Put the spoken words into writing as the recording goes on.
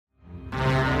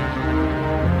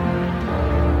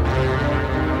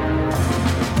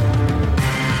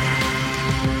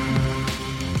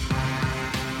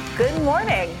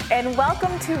and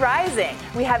welcome to Rising.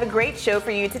 We have a great show for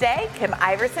you today. Kim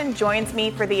Iverson joins me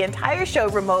for the entire show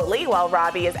remotely while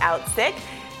Robbie is out sick.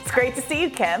 It's great to see you,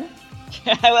 Kim.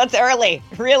 Well, it's early,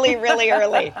 really, really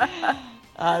early.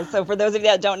 So for those of you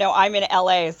that don't know, I'm in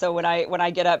LA. So when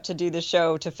I get up to do the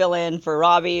show to fill in for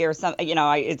Robbie or something,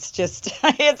 it's just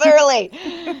it's early.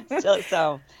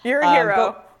 So you're a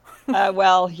hero.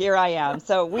 Well, here I am.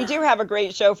 So we do have a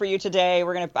great show for you today.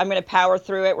 I'm gonna power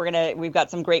through it. We've got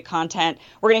some great content.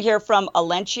 We're gonna hear from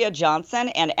Alentia Johnson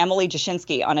and Emily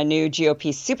Jashinsky on a new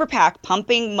GOP super PAC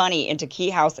pumping money into key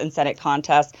House and Senate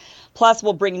contests. Plus,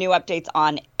 we'll bring new updates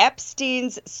on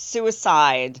Epstein's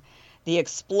suicide, the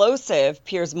explosive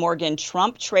Piers Morgan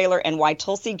Trump trailer, and why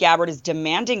Tulsi Gabbard is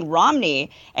demanding Romney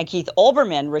and Keith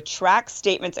Olbermann retract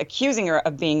statements accusing her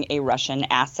of being a Russian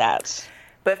asset.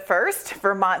 But first,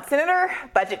 Vermont Senator,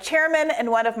 Budget Chairman, and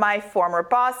one of my former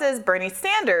bosses, Bernie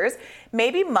Sanders,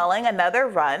 may be mulling another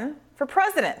run for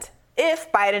president.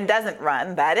 If Biden doesn't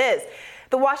run, that is.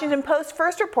 The Washington Post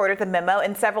first reported the memo,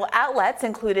 and several outlets,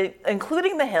 including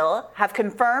The Hill, have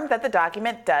confirmed that the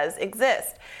document does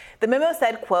exist. The memo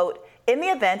said, quote, "In the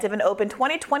event of an open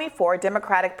 2024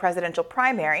 Democratic presidential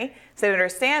primary, Senator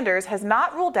Sanders has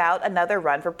not ruled out another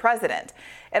run for president."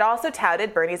 It also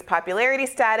touted Bernie's popularity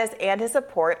status and his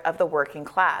support of the working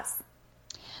class.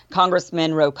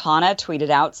 Congressman Ro Khanna tweeted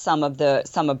out some of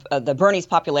the Bernie's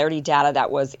popularity data that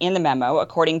was in the memo.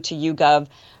 According to YouGov,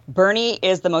 Bernie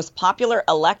is the most popular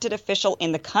elected official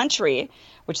in the country,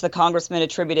 which the congressman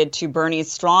attributed to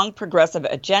Bernie's strong progressive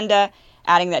agenda,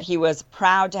 adding that he was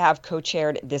proud to have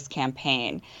co-chaired this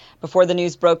campaign. Before the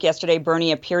news broke yesterday,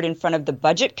 Bernie appeared in front of the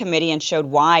Budget Committee and showed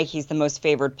why he's the most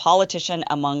favored politician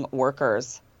among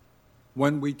workers.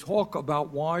 When we talk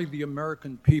about why the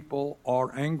American people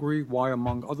are angry, why,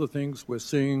 among other things, we're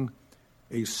seeing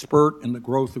a spurt in the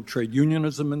growth of trade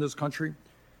unionism in this country,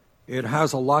 it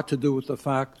has a lot to do with the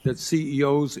fact that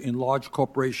CEOs in large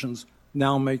corporations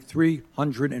now make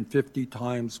 350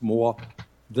 times more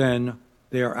than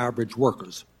their average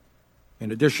workers.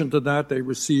 In addition to that, they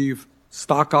receive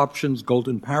stock options,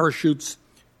 golden parachutes,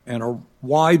 and a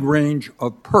wide range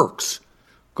of perks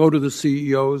go to the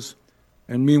CEOs.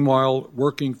 And meanwhile,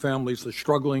 working families are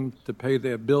struggling to pay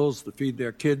their bills, to feed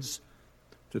their kids,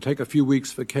 to take a few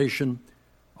weeks vacation,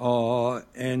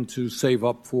 and to save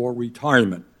up for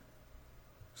retirement.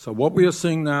 So what we are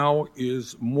seeing now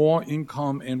is more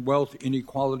income and wealth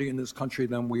inequality in this country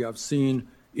than we have seen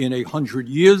in 100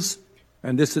 years.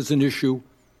 And this is an issue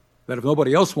that if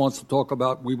nobody else wants to talk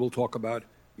about, we will talk about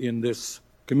in this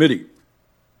committee.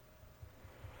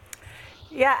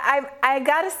 Yeah, I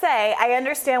got to say, I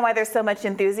understand why there's so much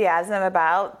enthusiasm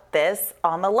about this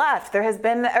on the left. There has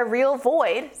been a real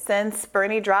void since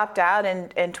Bernie dropped out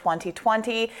in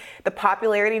 2020. The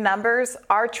popularity numbers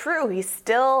are true. He's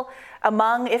still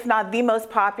among, if not the most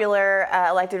popular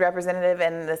elected representative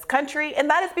in this country. And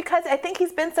that is because I think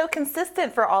he's been so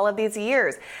consistent for all of these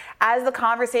years. As the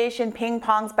conversation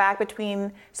ping-pongs back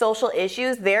between social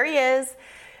issues, there he is,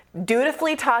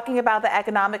 dutifully talking about the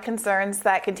economic concerns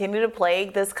that continue to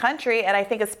plague this country. And I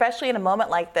think especially in a moment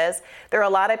like this, there are a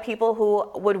lot of people who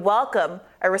would welcome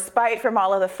a respite from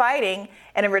all of the fighting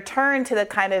and a return to the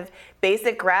kind of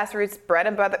basic grassroots bread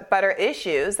and butter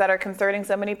issues that are concerning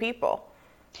so many people.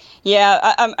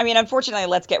 Yeah, I mean, unfortunately,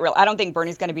 let's get real. I don't think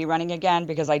Bernie's going to be running again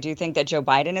because I do think that Joe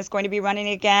Biden is going to be running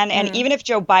again. And even if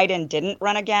Joe Biden didn't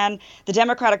run again, the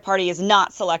Democratic Party is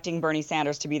not selecting Bernie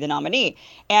Sanders to be the nominee.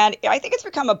 And I think it's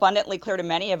become abundantly clear to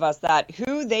many of us that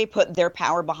who they put their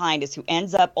power behind is who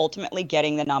ends up ultimately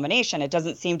getting the nomination. It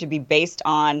doesn't seem to be based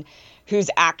on who's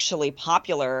actually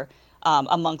popular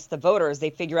amongst the voters.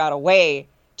 They figure out a way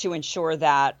to ensure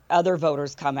that other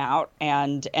voters come out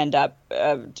and end up,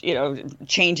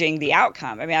 changing the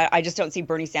outcome. I mean, I just don't see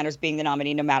Bernie Sanders being the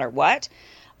nominee no matter what.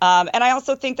 And I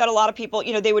also think that a lot of people,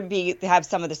 they would have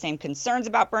some of the same concerns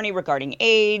about Bernie regarding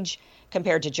age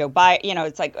compared to Joe Biden.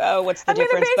 It's like, oh, what's the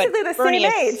difference? They're basically the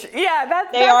same age. Yeah,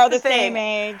 that's the same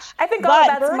age. I think all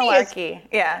that's malarkey.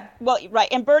 Yeah. Well, right.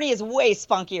 And Bernie is way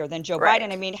spunkier than Joe Right.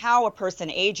 Biden. I mean, how a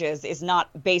person ages is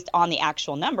not based on the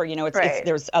actual number.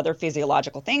 There's other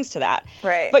physiological things to that.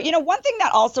 Right. But, one thing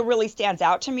that also really stands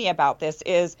out to me about this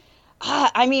is,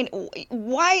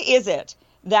 why is it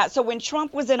that so when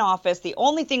Trump was in office, the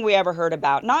only thing we ever heard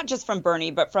about, not just from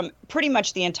Bernie, but from pretty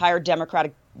much the entire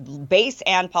Democratic base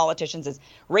and politicians, is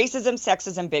racism,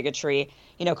 sexism, bigotry,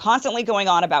 constantly going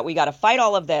on about we got to fight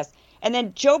all of this. And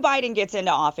then Joe Biden gets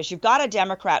into office. You've got a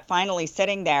Democrat finally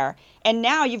sitting there. And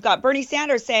now you've got Bernie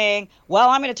Sanders saying, well,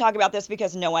 I'm going to talk about this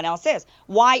because no one else is.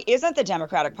 Why isn't the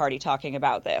Democratic Party talking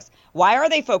about this? Why are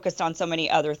they focused on so many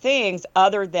other things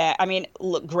other than, I mean,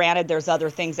 look, granted, there's other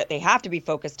things that they have to be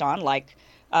focused on, like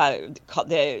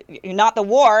not the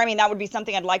war. I mean, that would be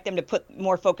something I'd like them to put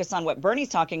more focus on what Bernie's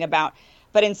talking about.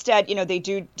 But instead, they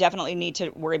do definitely need to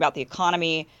worry about the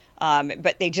economy.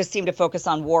 But they just seem to focus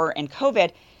on war and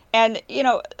COVID. And,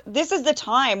 this is the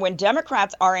time when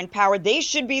Democrats are in power. They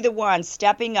should be the ones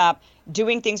stepping up,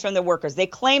 doing things from the workers. They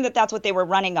claim that that's what they were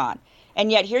running on.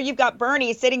 And yet here you've got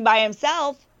Bernie sitting by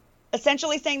himself,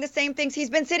 essentially saying the same things he's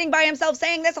been sitting by himself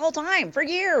saying this whole time for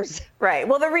years. Right.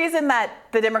 Well, the reason that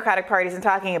the Democratic Party isn't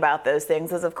talking about those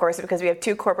things is, of course, because we have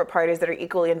two corporate parties that are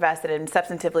equally invested in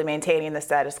substantively maintaining the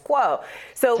status quo.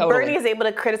 So totally. Bernie is able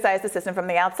to criticize the system from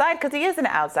the outside because he is an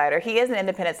outsider. He is an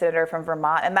independent senator from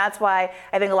Vermont. And that's why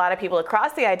I think a lot of people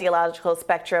across the ideological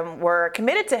spectrum were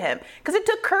committed to him, because it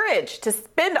took courage to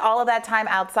spend all of that time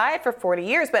outside for 40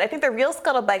 years. But I think the real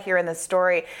scuttlebutt here in this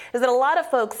story is that a lot of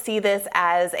folks see this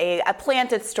as a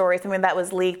planted story, something that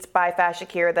was leaked by Faiz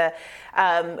Shakir,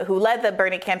 who led the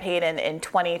Bernie campaign in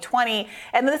 2020.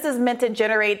 And this is meant to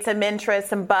generate some interest,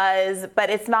 some buzz,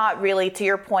 but it's not really, to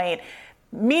your point,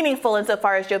 meaningful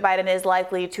insofar as Joe Biden is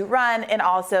likely to run, and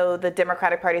also the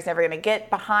Democratic Party is never going to get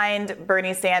behind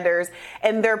Bernie Sanders.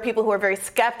 And there are people who are very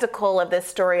skeptical of this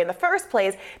story in the first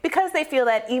place because they feel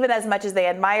that even as much as they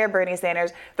admire Bernie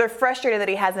Sanders, they're frustrated that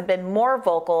he hasn't been more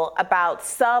vocal about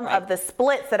some of the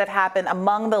splits that have happened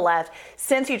among the left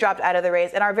since he dropped out of the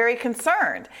race, and are very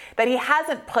concerned that he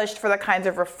hasn't pushed for the kinds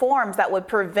of reforms that would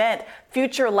prevent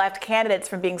future left candidates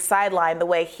from being sidelined the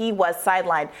way he was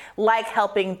sidelined, like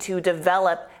helping to develop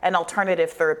an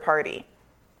alternative third party.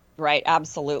 Right,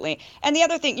 absolutely. And the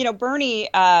other thing, Bernie,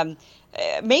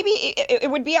 maybe it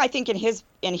would be, I think, in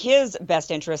his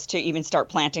best interest to even start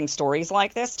planting stories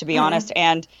like this, to be honest,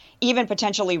 and even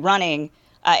potentially running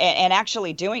and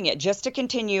actually doing it, just to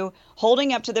continue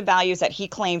holding up to the values that he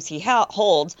claims he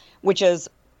holds, which is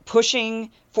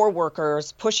pushing for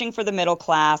workers, pushing for the middle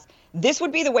class. This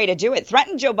would be the way to do it.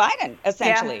 Threaten Joe Biden,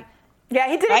 essentially. Yeah,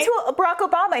 he did it to Barack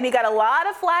Obama, and he got a lot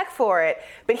of flack for it.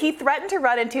 But he threatened to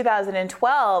run in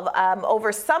 2012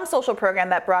 over some social program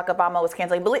that Barack Obama was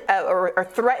canceling or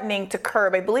threatening to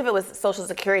curb. I believe it was Social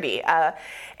Security.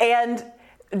 And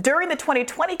during the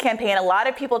 2020 campaign, a lot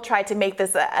of people tried to make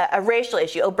this a racial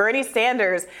issue. Oh, Bernie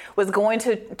Sanders was going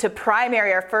to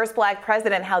primary our first black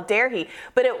president. How dare he?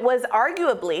 But it was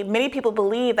arguably, many people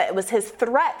believe that it was his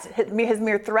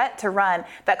mere threat to run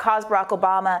that caused Barack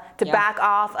Obama to back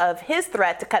off of his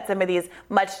threat to cut some of these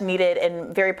much needed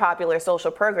and very popular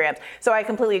social programs. So I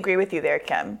completely agree with you there,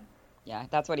 Kim. Yeah,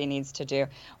 that's what he needs to do.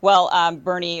 Well,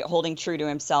 Bernie, holding true to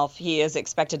himself, he is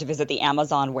expected to visit the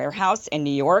Amazon warehouse in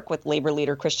New York with labor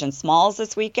leader Christian Smalls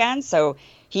this weekend. So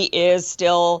he is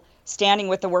still standing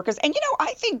with the workers. And,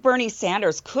 I think Bernie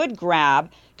Sanders could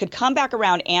come back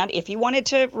around, and if he wanted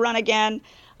to run again,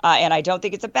 and I don't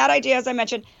think it's a bad idea, as I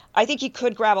mentioned, I think he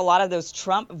could grab a lot of those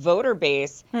Trump voter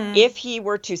base if he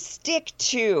were to stick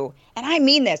to, and I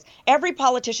mean this, every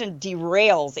politician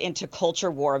derails into culture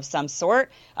war of some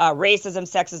sort, racism,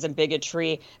 sexism,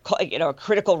 bigotry,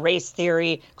 critical race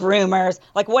theory, groomers,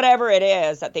 like whatever it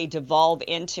is that they devolve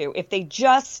into. If they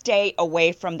just stay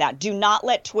away from that, do not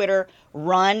let Twitter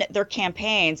run their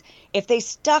campaigns. If they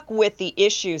stuck with the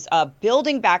issues of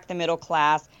building back the middle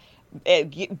class,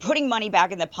 putting money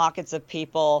back in the pockets of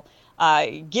people,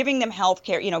 giving them health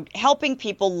care, helping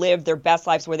people live their best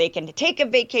lives where they can take a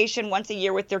vacation once a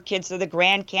year with their kids to the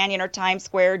Grand Canyon or Times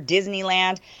Square,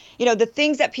 Disneyland, the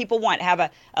things that people want, have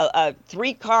a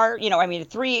 3-car, a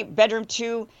 3-bedroom,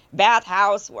 2-bath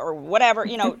house or whatever,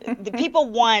 the people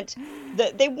want,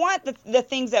 they want the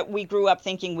things that we grew up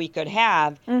thinking we could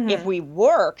have if we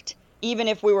worked, even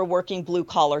if we were working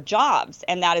blue-collar jobs.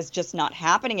 And that is just not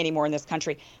happening anymore in this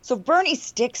country. So if Bernie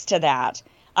sticks to that,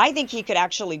 I think he could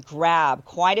actually grab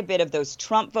quite a bit of those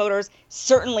Trump voters,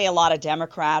 certainly a lot of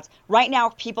Democrats. Right now,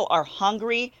 people are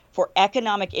hungry for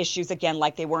economic issues again,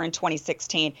 like they were in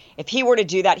 2016. If he were to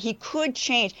do that, he could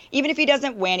change, even if he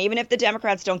doesn't win, even if the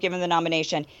Democrats don't give him the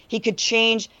nomination, he could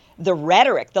change the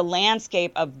rhetoric, the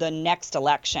landscape of the next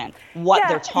election, what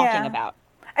they're talking about.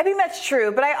 I think that's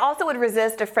true, but I also would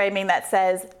resist a framing that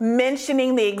says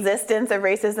mentioning the existence of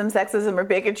racism, sexism, or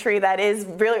bigotry that is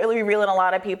really real in a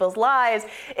lot of people's lives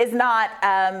is not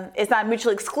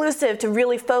mutually exclusive to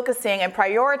really focusing and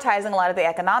prioritizing a lot of the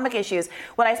economic issues.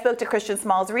 When I spoke to Christian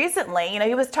Smalls recently,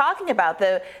 he was talking about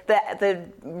the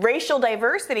racial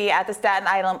diversity at the Staten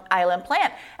Island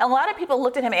plant, and a lot of people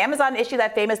looked at him. Amazon issued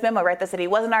that famous memo, right, that said he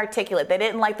wasn't articulate. They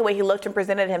didn't like the way he looked and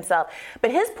presented himself.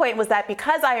 But his point was that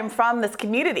because I am from this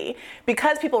community,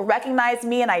 because people recognize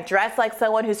me and I dress like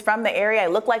someone who's from the area, I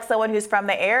look like someone who's from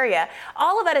the area,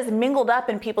 all of that is mingled up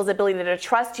in people's ability to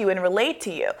trust you and relate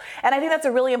to you. And I think that's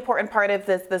a really important part of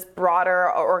this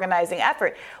broader organizing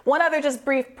effort. One other just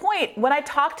brief point, when I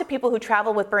talked to people who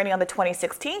traveled with Bernie on the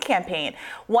 2016 campaign,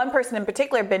 one person in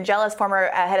particular, Ben Jealous,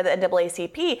 former head of the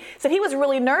NAACP, said he was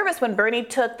really nervous when Bernie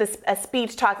took a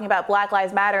speech talking about Black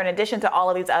Lives Matter in addition to all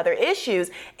of these other issues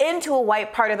into a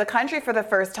white part of the country for the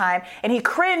first time, and he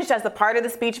cringed as the part of the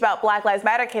speech about Black Lives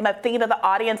Matter came up, thinking that the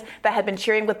audience that had been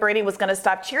cheering with Bernie was going to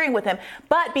stop cheering with him.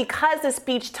 But because the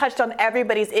speech touched on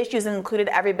everybody's issues and included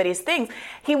everybody's things,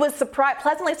 he was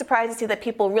pleasantly surprised to see that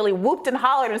people really whooped and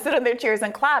hollered and stood on their chairs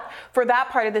and clapped for that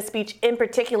part of the speech in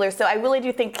particular. So I really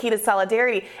do think key to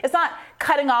solidarity is not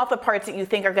cutting off the parts that you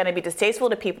think are going to be distasteful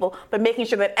to people, but making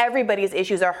sure that everybody's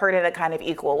issues are heard in a kind of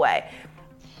equal way.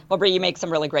 Well, Bree, you make some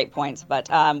really great points, but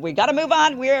we got to move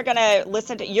on. We are going to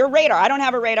listen to your radar. I don't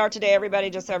have a radar today, everybody,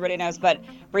 just so everybody knows. But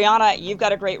Brianna, you've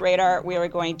got a great radar. We are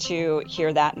going to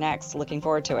hear that next. Looking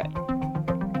forward to it.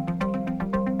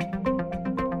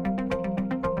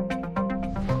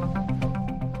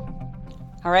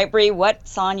 All right, Bree,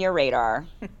 what's on your radar?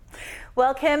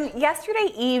 Well, Kim,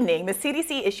 yesterday evening, the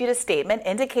CDC issued a statement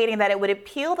indicating that it would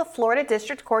appeal the Florida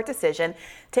District Court decision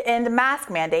to end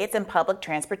mask mandates in public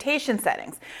transportation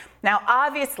settings. Now,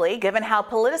 obviously, given how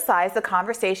politicized the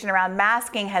conversation around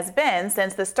masking has been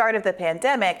since the start of the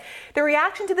pandemic, the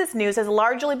reaction to this news has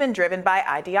largely been driven by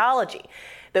ideology.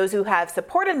 Those who have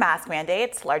supported mask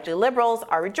mandates, largely liberals,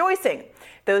 are rejoicing.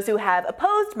 Those who have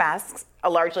opposed masks,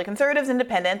 largely conservatives,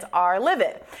 independents, are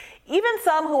livid. Even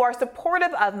some who are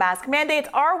supportive of mask mandates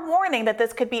are warning that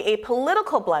this could be a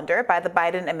political blunder by the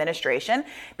Biden administration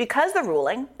because the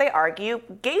ruling, they argue,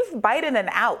 gave Biden an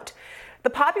out. The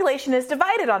population is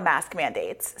divided on mask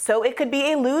mandates, so it could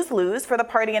be a lose-lose for the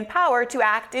party in power to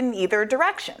act in either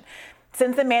direction.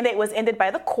 Since the mandate was ended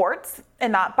by the courts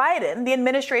and not Biden, the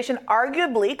administration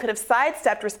arguably could have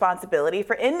sidestepped responsibility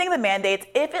for ending the mandates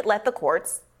if it let the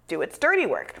courts do its dirty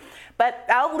work. But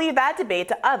I'll leave that debate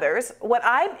to others. What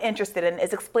I'm interested in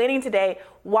is explaining today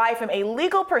why, from a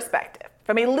legal perspective,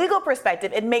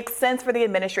 it makes sense for the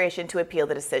administration to appeal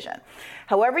the decision.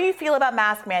 However you feel about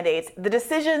mask mandates, the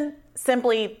decision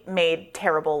simply made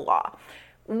terrible law.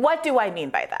 What do I mean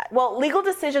by that? Well, legal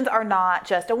decisions are not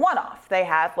just a one-off. They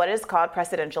have what is called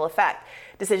precedential effect.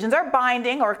 Decisions are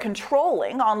binding or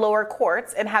controlling on lower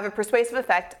courts and have a persuasive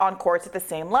effect on courts at the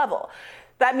same level.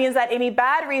 That means that any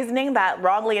bad reasoning that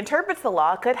wrongly interprets the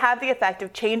law could have the effect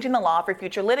of changing the law for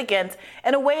future litigants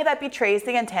in a way that betrays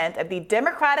the intent of the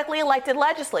democratically elected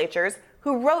legislatures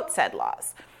who wrote said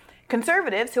laws.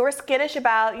 Conservatives who are skittish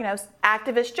about,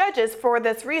 activist judges for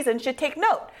this reason should take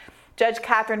note. Judge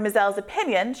Catherine Mizell's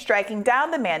opinion, striking down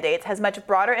the mandates, has much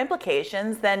broader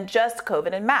implications than just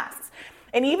COVID and masks.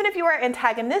 And even if you are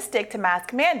antagonistic to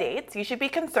mask mandates, you should be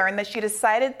concerned that she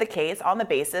decided the case on the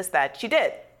basis that she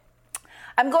did.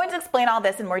 I'm going to explain all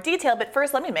this in more detail, but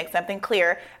first let me make something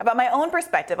clear about my own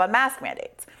perspective on mask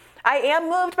mandates. I am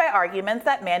moved by arguments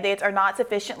that mandates are not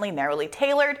sufficiently narrowly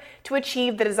tailored to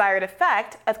achieve the desired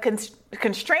effect of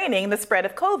constraining the spread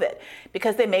of COVID,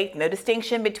 because they make no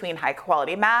distinction between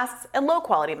high-quality masks and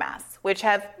low-quality masks, which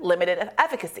have limited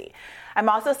efficacy. I'm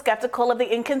also skeptical of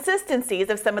the inconsistencies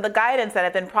of some of the guidance that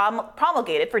have been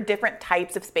promulgated for different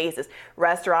types of spaces,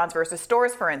 restaurants versus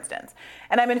stores, for instance.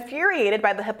 And I'm infuriated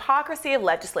by the hypocrisy of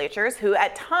legislatures who,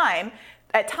 at times,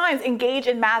 engage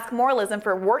in mask moralism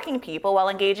for working people while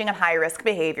engaging in high-risk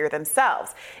behavior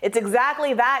themselves. It's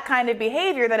exactly that kind of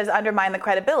behavior that has undermined the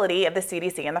credibility of the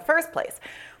CDC in the first place.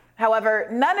 However,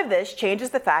 none of this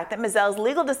changes the fact that Mizell's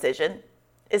legal decision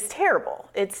is terrible.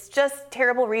 It's just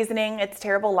terrible reasoning, it's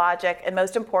terrible logic, and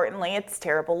most importantly, it's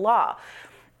terrible law.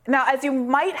 Now, as you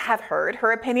might have heard,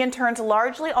 her opinion turns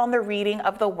largely on the reading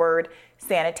of the word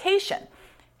sanitation.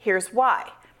 Here's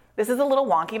why. This is a little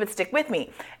wonky, but stick with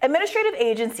me. Administrative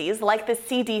agencies like the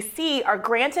CDC are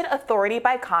granted authority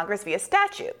by Congress via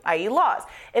statute, i.e. laws.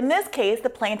 In this case, the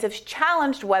plaintiffs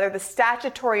challenged whether the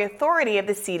statutory authority of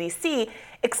the CDC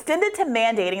extended to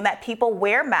mandating that people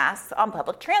wear masks on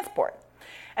public transport.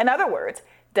 In other words,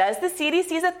 does the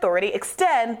CDC's authority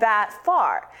extend that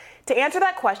far? To answer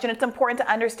that question, it's important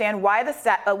to understand why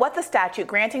what the statute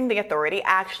granting the authority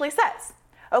actually says.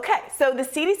 Okay, so the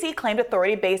CDC claimed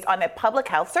authority based on the Public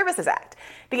Health Services Act.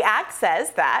 The act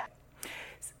says that,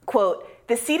 quote,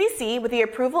 the CDC, with the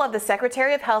approval of the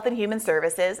Secretary of Health and Human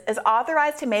Services, is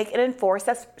authorized to make and enforce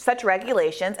such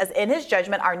regulations as in his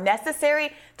judgment are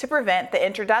necessary to prevent the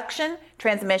introduction,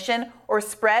 transmission, or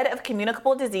spread of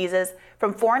communicable diseases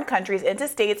from foreign countries into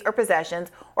states or possessions,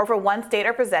 or from one state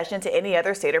or possession to any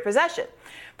other state or possession.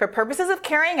 For purposes of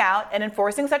carrying out and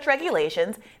enforcing such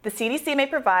regulations, the CDC may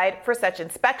provide for such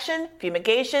inspection,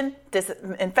 fumigation,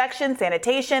 disinfection,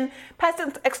 sanitation,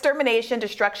 pest extermination,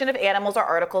 destruction of animals or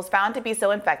articles found to be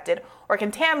so infected or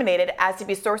contaminated as to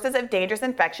be sources of dangerous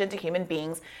infection to human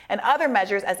beings, and other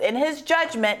measures as in his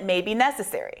judgment may be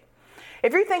necessary.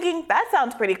 If you're thinking, that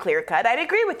sounds pretty clear-cut, I'd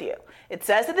agree with you. It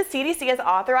says that the CDC is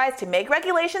authorized to make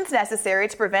regulations necessary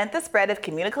to prevent the spread of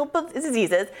communicable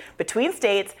diseases between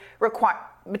states.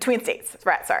 Requiring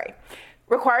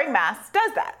masks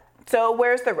does that. So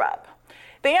where's the rub?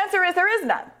 The answer is there is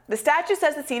none. The statute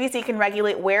says the CDC can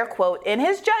regulate where, quote, in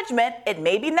his judgment, it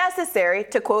may be necessary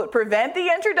to, quote, prevent the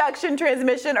introduction,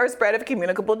 transmission, or spread of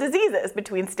communicable diseases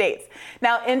between states.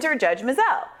 Now, enter Judge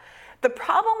Mizelle. The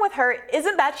problem with her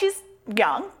isn't that she's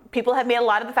young. People have made a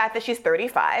lot of the fact that she's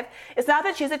 35. It's not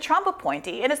that she's a Trump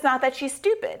appointee, and it's not that she's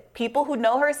stupid. People who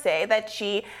know her say that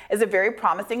she is a very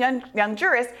promising young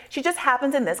jurist. She just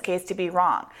happens in this case to be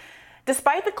wrong.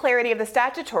 Despite the clarity of the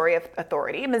statutory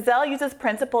authority, Mizelle uses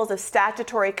principles of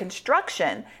statutory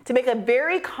construction to make a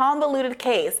very convoluted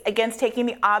case against taking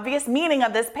the obvious meaning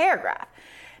of this paragraph.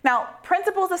 Now,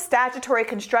 principles of statutory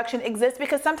construction exist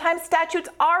because sometimes statutes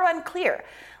are unclear.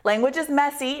 Language is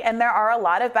messy, and there are a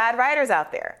lot of bad writers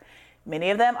out there. Many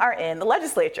of them are in the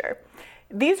legislature.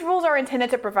 These rules are intended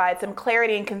to provide some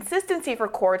clarity and consistency for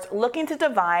courts looking to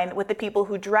divine what the people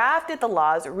who drafted the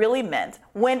laws really meant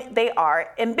when they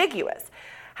are ambiguous.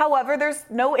 However, there's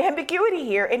no ambiguity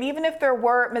here, and even if there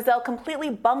were, Mizelle completely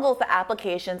bungles the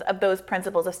applications of those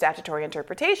principles of statutory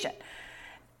interpretation.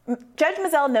 Judge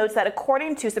Mizelle notes that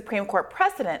according to Supreme Court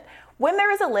precedent, when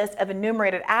there is a list of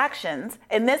enumerated actions,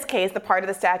 in this case, the part of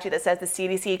the statute that says the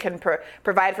CDC can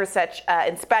provide for such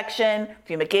inspection,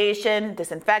 fumigation,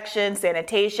 disinfection,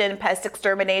 sanitation, pest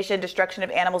extermination, destruction of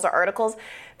animals or articles,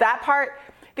 that part,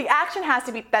 the action has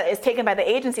to be, that is taken by the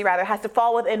agency rather, has to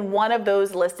fall within one of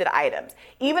those listed items.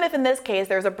 Even if in this case,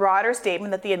 there's a broader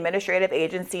statement that the administrative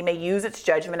agency may use its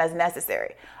judgment as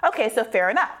necessary. Okay, so fair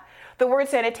enough. The word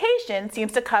sanitation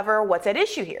seems to cover what's at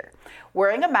issue here.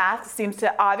 Wearing a mask seems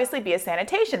to obviously be a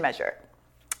sanitation measure.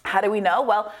 How do we know?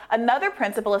 Well, another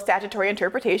principle of statutory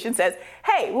interpretation says,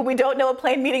 hey, when we don't know a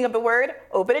plain meaning of the word,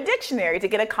 open a dictionary to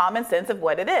get a common sense of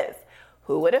what it is.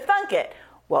 Who would have thunk it?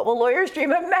 What will lawyers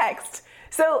dream of next?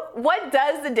 So what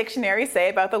does the dictionary say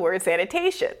about the word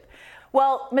sanitation?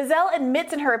 Well, Mizelle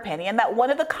admits in her opinion that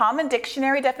one of the common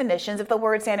dictionary definitions of the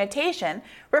word sanitation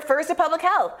refers to public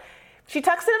health. She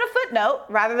tucks it in a footnote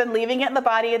rather than leaving it in the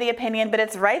body of the opinion, but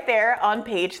it's right there on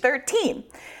page 13.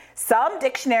 Some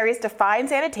dictionaries define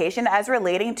sanitation as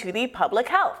relating to the public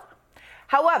health.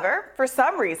 However, for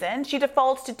some reason, she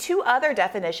defaults to two other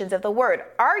definitions of the word,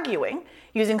 arguing,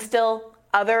 using still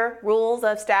other rules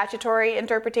of statutory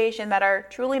interpretation that are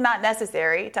truly not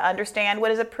necessary to understand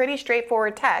what is a pretty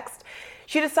straightforward text.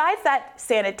 She decides that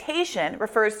sanitation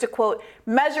refers to, quote,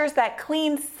 measures that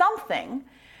clean something,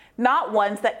 not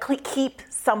ones that keep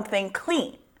something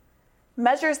clean.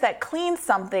 Measures that clean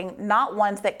something, not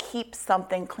ones that keep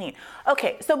something clean.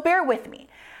 Okay, so bear with me.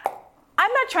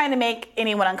 I'm not trying to make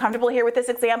anyone uncomfortable here with this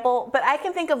example, but I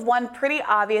can think of one pretty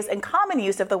obvious and common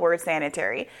use of the word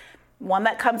sanitary, one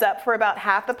that comes up for about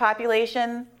half the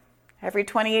population every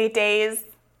 28 days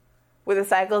with the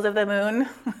cycles of the moon.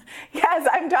 Yes,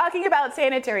 I'm talking about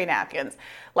sanitary napkins.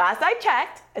 Last I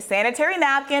checked, a sanitary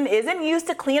napkin isn't used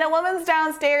to clean a woman's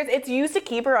downstairs. It's used to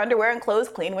keep her underwear and clothes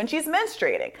clean when she's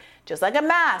menstruating. Just like a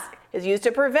mask is used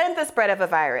to prevent the spread of a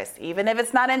virus, even if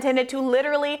it's not intended to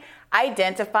literally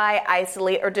identify,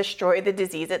 isolate, or destroy the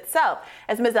disease itself,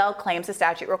 as Mizelle claims the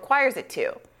statute requires it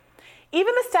to.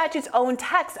 Even the statute's own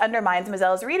text undermines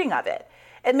Mizelle's reading of it.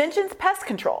 It mentions pest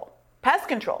control. Pest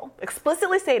control,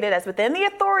 explicitly stated as within the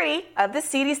authority of the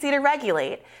CDC to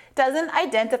regulate, doesn't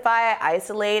identify,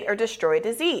 isolate, or destroy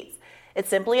disease. It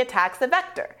simply attacks the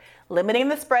vector, limiting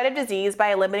the spread of disease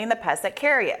by eliminating the pests that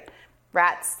carry it.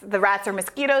 The rats or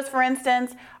mosquitoes, for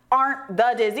instance, aren't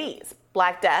the disease.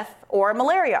 Black Death or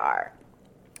malaria are.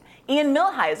 Ian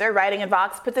Millhiser, writing in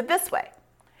Vox, puts it this way.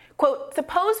 Quote,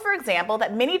 suppose, for example,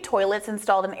 that many toilets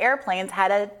installed in airplanes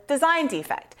had a design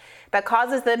defect that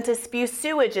causes them to spew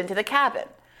sewage into the cabin.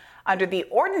 Under the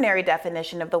ordinary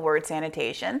definition of the word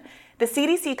sanitation, the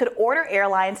CDC could order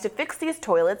airlines to fix these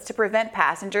toilets to prevent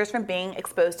passengers from being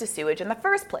exposed to sewage in the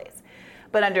first place.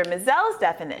 But under Mizell's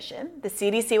definition, the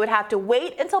CDC would have to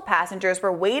wait until passengers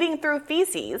were wading through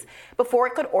feces before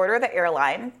it could order the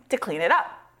airline to clean it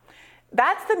up.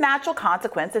 That's the natural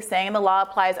consequence of saying the law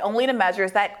applies only to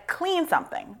measures that clean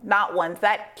something, not ones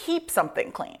that keep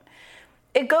something clean.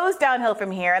 It goes downhill from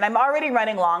here, and I'm already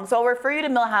running long, so I'll refer you to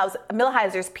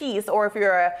Millhiser's piece, or if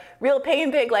you're a real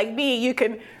pain pig like me, you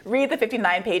can read the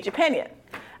 59-page opinion.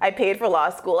 I paid for law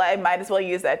school, I might as well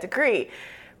use that degree.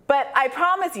 But I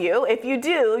promise you, if you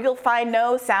do, you'll find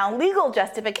no sound legal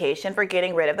justification for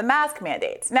getting rid of the mask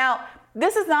mandates. Now,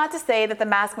 this is not to say that the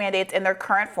mask mandates in their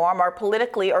current form are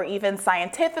politically or even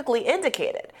scientifically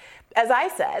indicated. As I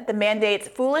said, the mandates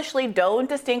foolishly don't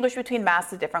distinguish between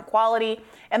masks of different quality,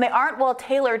 and they aren't well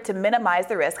tailored to minimize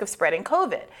the risk of spreading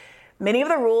COVID. Many of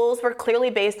the rules were clearly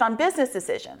based on business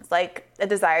decisions, like a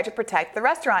desire to protect the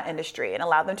restaurant industry and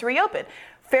allow them to reopen.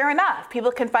 Fair enough,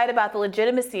 people can fight about the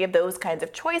legitimacy of those kinds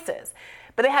of choices,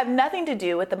 but they have nothing to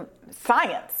do with the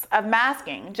science of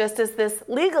masking, just as this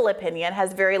legal opinion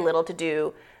has very little to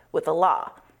do with the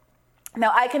law.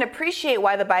 Now, I can appreciate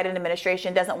why the Biden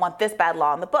administration doesn't want this bad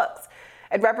law in the books.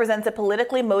 It represents a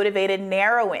politically motivated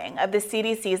narrowing of the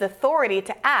CDC's authority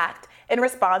to act in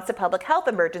response to public health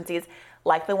emergencies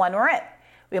like the one we're in.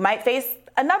 We might face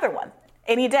another one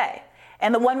any day,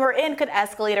 and the one we're in could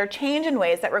escalate or change in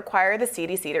ways that require the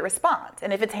CDC to respond.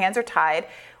 And if its hands are tied,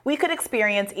 we could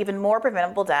experience even more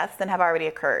preventable deaths than have already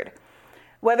occurred.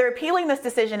 Whether appealing this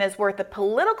decision is worth the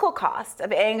political cost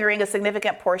of angering a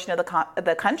significant portion of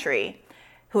the country,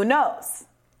 who knows?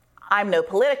 I'm no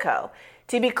politico.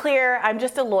 To be clear, I'm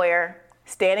just a lawyer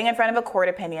standing in front of a court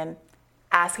opinion,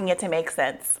 asking it to make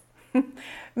sense.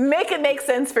 Make it make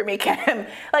sense for me, Kim.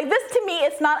 Like, this to me,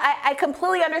 it's not, I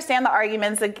completely understand the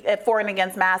arguments for and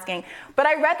against masking, but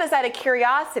I read this out of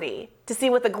curiosity to see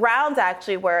what the grounds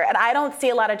actually were, and I don't see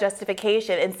a lot of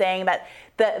justification in saying that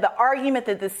the argument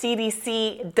that the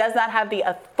CDC does not have the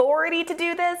authority to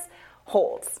do this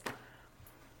holds.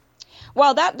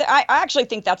 Well, I actually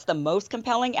think that's the most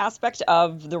compelling aspect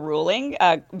of the ruling.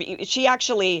 She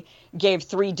actually gave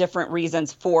 3 different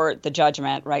reasons for the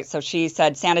judgment, right? So she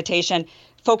said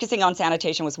focusing on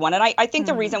sanitation was one. And I think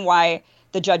the reason why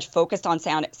the judge focused on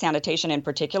sanitation in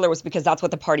particular was because that's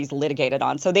what the parties litigated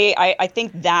on. So I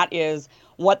think that is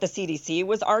what the CDC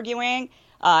was arguing,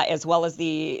 as well as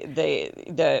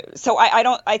so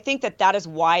I think that is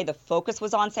why the focus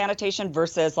was on sanitation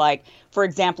versus, like, for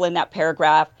example, in that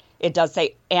paragraph, it does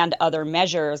say and other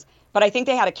measures, but I think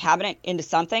they had a cabinet into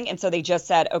something, and so they just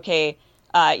said, okay,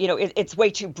 it's way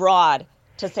too broad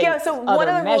to say. Yeah. So one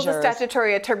of the rules of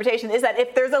statutory interpretation is that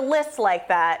if there's a list like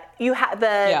that, you have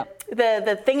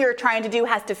the thing you're trying to do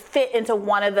has to fit into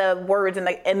one of the words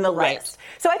in the list.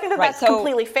 So I think that's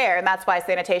completely fair, and that's why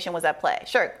sanitation was at play.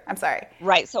 Sure, I'm sorry.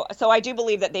 Right. So I do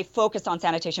believe that they focused on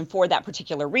sanitation for that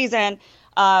particular reason.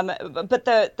 But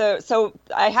so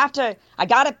I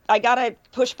gotta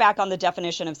push back on the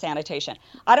definition of sanitation.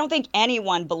 I don't think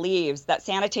anyone believes that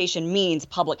sanitation means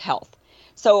public health.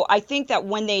 So I think that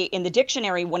in the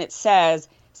dictionary, when it says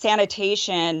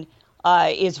sanitation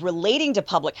is relating to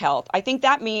public health, I think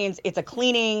that means it's a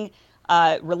cleaning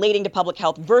relating to public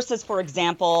health versus, for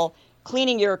example,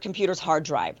 cleaning your computer's hard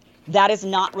drive. That is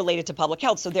not related to public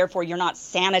health. So therefore, you're not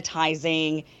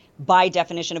sanitizing by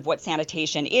definition of what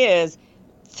sanitation is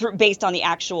based on the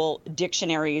actual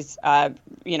dictionary's, the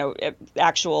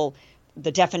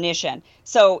definition.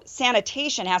 So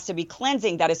sanitation has to be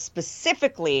cleansing that is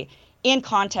specifically in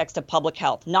context of public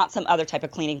health, not some other type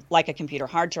of cleaning like a computer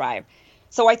hard drive.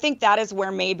 So I think that is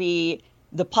where maybe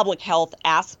the public health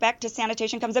aspect to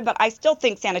sanitation comes in, but I still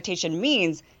think sanitation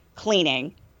means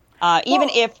cleaning, even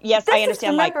if, yes, I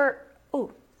understand.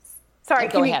 Sorry,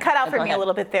 can you cut out for me a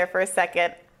little bit there for a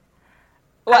second?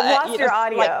 Well, I lost your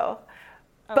audio,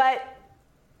 but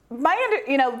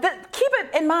keep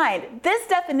it in mind, this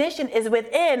definition is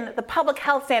within the Public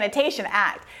Health Sanitation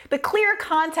Act. The clear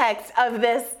context of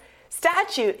this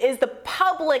statute is the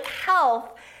Public Health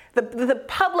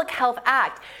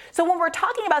Act. So when we're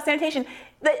talking about sanitation,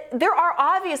 there are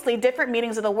obviously different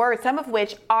meanings of the word, some of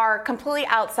which are completely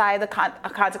outside the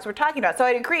context we're talking about. So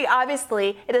I'd agree,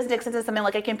 obviously, it doesn't extend to something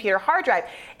like a computer hard drive.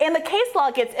 And the case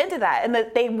law gets into that, and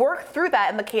they work through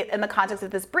that in the context of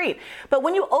this brief. But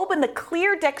when you open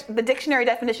the dictionary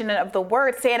definition of the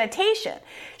word sanitation,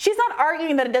 she's not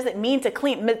arguing that it doesn't mean to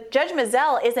clean. Judge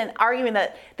Mizell isn't arguing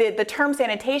that the term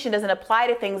sanitation doesn't apply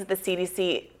to things that the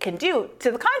CDC can do.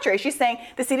 To the contrary, she's saying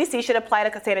the CDC should apply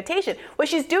to sanitation. What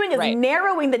she's doing is narrowing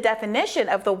narrowing the definition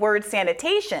of the word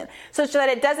sanitation so that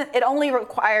it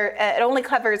only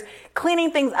covers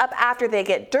cleaning things up after they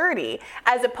get dirty,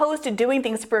 as opposed to doing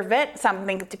things to prevent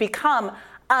something to become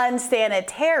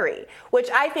unsanitary, which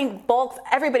I think bulks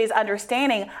everybody's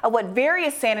understanding of what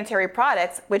various sanitary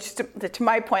products, which to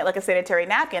my point, like a sanitary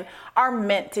napkin, are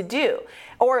meant to do.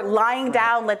 Or lying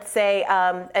down, let's say,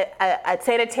 a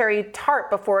sanitary tarp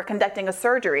before conducting a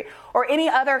surgery, or any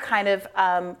other kind of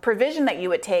provision that you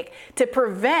would take to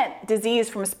prevent disease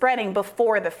from spreading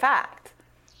before the fact.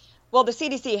 Well, the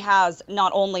CDC has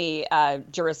not only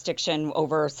jurisdiction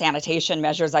over sanitation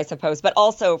measures, I suppose, but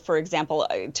also, for example,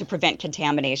 to prevent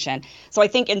contamination. So I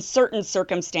think in certain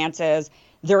circumstances,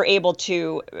 they're able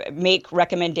to make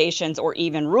recommendations or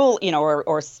even rule,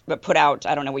 or put out,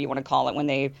 I don't know what you want to call it, when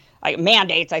they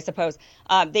mandates, I suppose.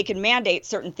 They can mandate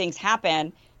certain things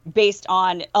happen based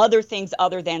on other things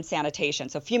other than sanitation.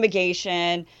 So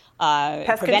fumigation,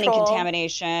 preventing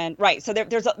contamination. Right. So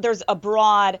there's a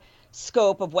broad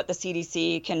scope of what the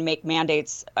CDC can make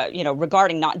mandates,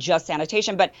 regarding not just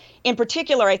sanitation. But in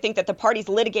particular, I think that the parties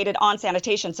litigated on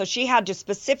sanitation. So she had to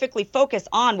specifically focus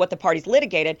on what the parties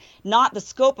litigated, not the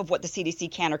scope of what the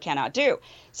CDC can or cannot do.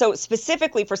 So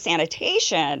specifically for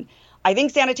sanitation, I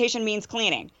think sanitation means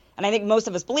cleaning. And I think most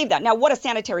of us believe that. Now, what a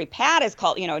sanitary pad is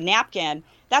called, napkin,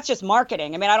 that's just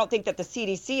marketing. I mean, I don't think that the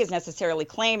CDC is necessarily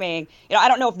claiming, I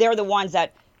don't know if they're the ones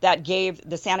that gave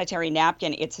the sanitary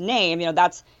napkin its name.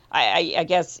 That's, I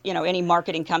guess, any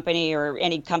marketing company or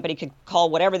any company could call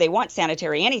whatever they want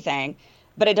sanitary anything,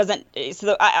 but it doesn't.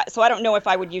 So I don't know if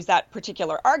I would use that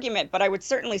particular argument, but I would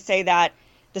certainly say that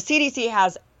the CDC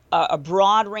has a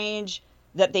broad range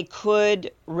that they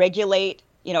could regulate,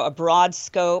 a broad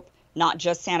scope, not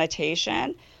just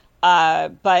sanitation.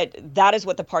 But that is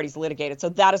what the parties litigated. So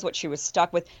that is what she was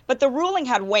stuck with. But the ruling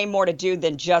had way more to do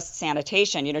than just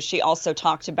sanitation. She also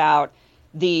talked about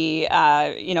the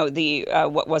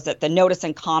notice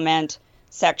and comment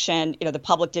section. The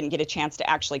public didn't get a chance to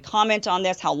actually comment on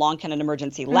this. How long can an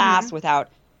emergency last without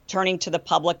turning to the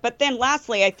public? But then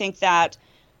lastly, I think that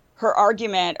her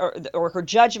argument or her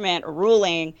judgment or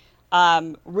ruling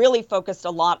really focused a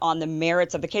lot on the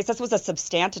merits of the case. This was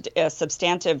a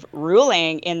substantive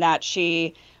ruling in that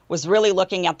she was really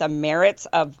looking at the merits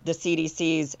of the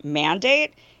CDC's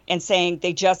mandate and saying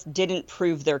they just didn't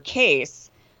prove their case.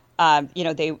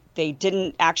 They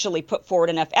didn't actually put forward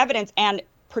enough evidence, and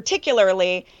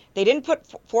particularly they didn't put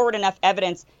forward enough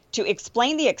evidence to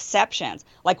explain the exceptions,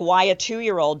 like why a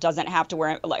 2-year-old doesn't have to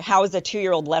wear, like how is a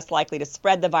 2-year-old less likely to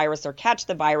spread the virus or catch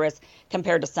the virus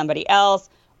compared to somebody else,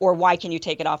 or why can you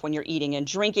take it off when you're eating and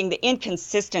drinking? The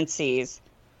inconsistencies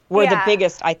were the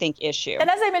biggest, I think, issue. And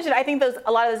as I mentioned, I think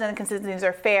a lot of those inconsistencies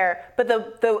are fair, but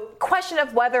the question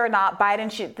of whether or not the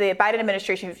Biden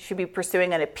administration should be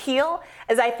pursuing an appeal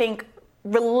is, I think,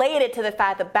 related to the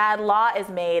fact that bad law is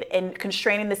made in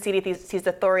constraining the CDC's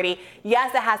authority.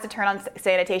 Yes, it has to turn on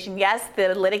sanitation. Yes,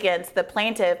 the litigants, the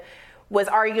plaintiff, was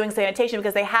arguing sanitation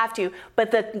because they have to,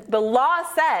 but the law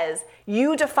says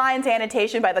you define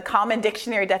sanitation by the common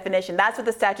dictionary definition. That's what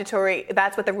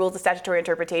the rules of statutory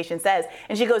interpretation says.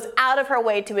 And she goes out of her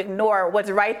way to ignore what's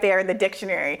right there in the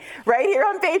dictionary, right here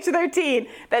on page 13,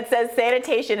 that says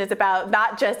sanitation is about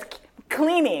not just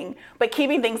cleaning, but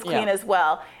keeping things clean as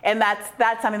well. And that's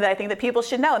something that I think that people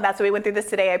should know. And that's why we went through this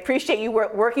today. I appreciate you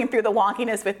working through the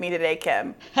wonkiness with me today,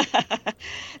 Kim.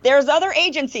 There's other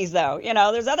agencies, though.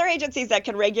 There's other agencies that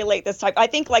can regulate this type. I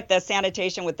think like the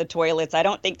sanitation with the toilets. I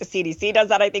don't think the CDC does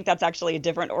that. I think that's actually a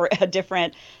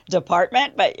different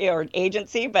department, or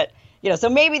agency. But so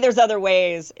maybe there's other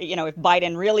ways. If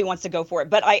Biden really wants to go for it.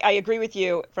 But I agree with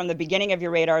you from the beginning of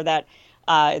your radar that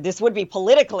this would be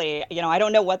politically, I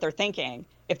don't know what they're thinking,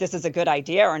 if this is a good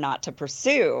idea or not to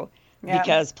pursue,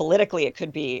 because politically it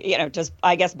could be,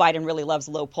 I guess Biden really loves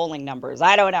low polling numbers.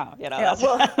 I don't know.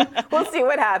 We'll see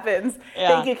what happens.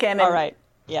 Thank you, Kim. All right.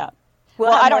 Yeah.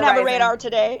 Well, I don't have a radar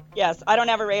today. Yes, I don't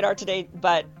have a radar today,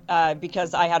 but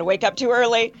because I had to wake up too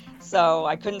early, so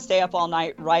I couldn't stay up all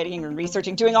night writing and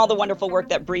researching, doing all the wonderful work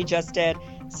that Bree just did.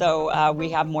 So we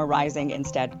have more Rising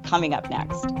instead coming up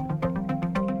next.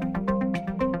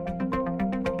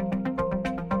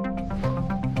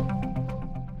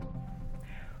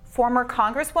 Former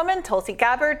Congresswoman Tulsi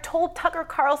Gabbard told Tucker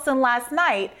Carlson last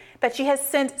night that she has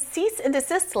sent cease and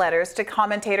desist letters to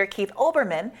commentator Keith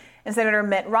Olbermann and Senator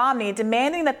Mitt Romney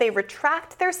demanding that they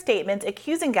retract their statement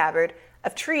accusing Gabbard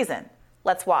of treason.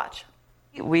 Let's watch.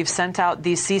 We've sent out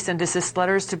these cease and desist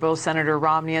letters to both Senator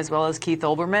Romney as well as Keith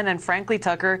Olbermann. And frankly,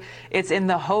 Tucker, it's in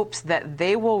the hopes that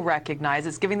they will recognize,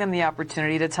 it's giving them the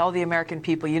opportunity to tell the American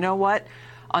people, you know what?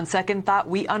 On second thought,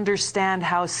 we understand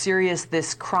how serious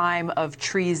this crime of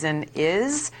treason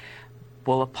is.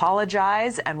 We'll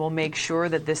apologize and we'll make sure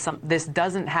that this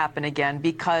doesn't happen again,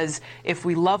 because if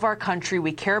we love our country,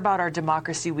 we care about our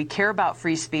democracy, we care about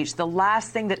free speech, the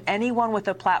last thing that anyone with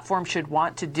a platform should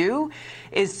want to do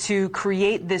is to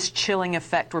create this chilling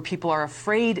effect where people are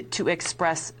afraid to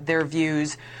express their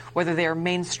views, whether they are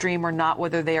mainstream or not,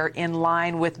 whether they are in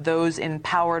line with those in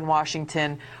power in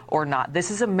Washington or not.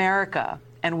 This is America,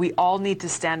 and we all need to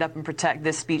stand up and protect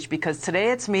this speech, because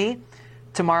today it's me,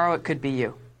 tomorrow it could be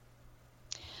you.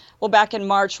 Well, back in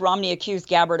March, Romney accused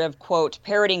Gabbard of, quote,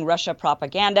 parroting Russia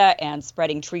propaganda and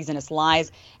spreading treasonous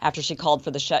lies after she called for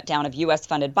the shutdown of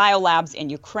U.S.-funded biolabs in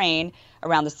Ukraine.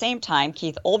 Around the same time,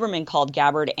 Keith Olbermann called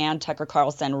Gabbard and Tucker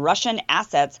Carlson Russian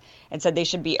assets and said they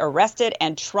should be arrested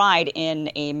and tried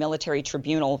in a military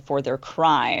tribunal for their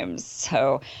crimes.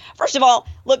 So, first of all,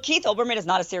 look, Keith Olbermann is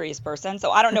not a serious person,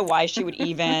 so I don't know why she would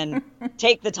even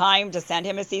take the time to send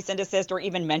him a cease and desist or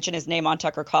even mention his name on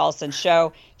Tucker Carlson's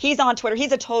show. He's on Twitter.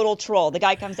 He's a total troll. The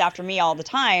guy comes after me all the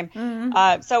time.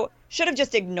 So should have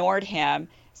just ignored him.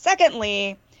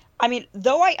 Secondly, I mean,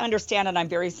 though I understand and I'm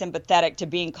very sympathetic to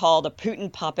being called a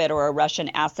Putin puppet or a Russian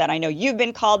asset. I know you've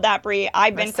been called that, Bree.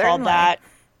 I've been called that.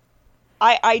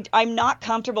 I'm not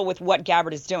comfortable with what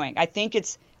Gabbard is doing. I think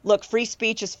look, free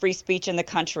speech is free speech in the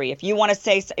country. If you want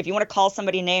to call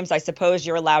somebody names, I suppose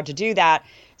you're allowed to do that.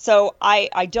 So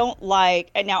I don't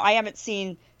like, and now I haven't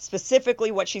seen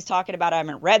specifically what she's talking about. I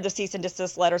haven't read the cease and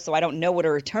desist letter, so I don't know what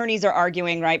her attorneys are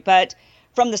arguing, right? But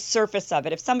from the surface of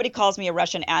it, if somebody calls me a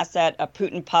Russian asset, a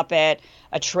Putin puppet,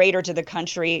 a traitor to the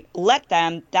country, let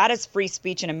them. That is free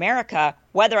speech in America,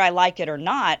 whether I like it or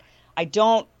not. I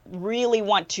don't really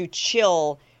want to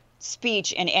chill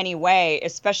speech in any way,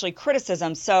 especially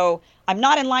criticism. So I'm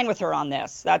not in line with her on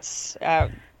this. That's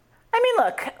I mean,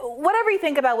 look, whatever you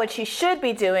think about what she should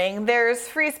be doing, there's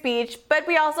free speech, but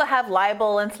we also have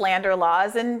libel and slander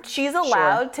laws, and she's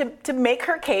allowed to make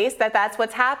her case that that's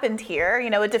what's happened here. You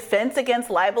know, a defense against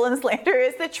libel and slander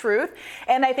is the truth.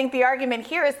 And I think the argument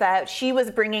here is that she was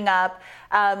bringing up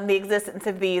the existence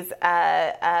of these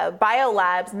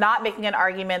biolabs, not making an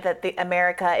argument that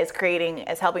America is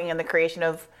helping in the creation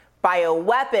of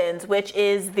bioweapons, which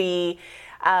is the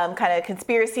kind of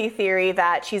conspiracy theory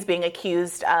that she's being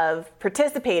accused of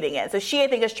participating in. So she, I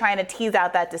think, is trying to tease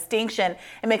out that distinction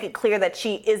and make it clear that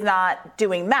she is not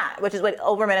doing that, which is what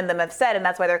Olbermann and them have said, and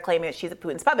that's why they're claiming that she's a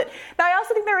Putin's puppet. Now, I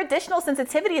also think there are additional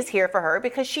sensitivities here for her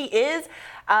because she is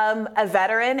a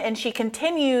veteran and she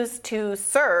continues to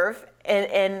serve in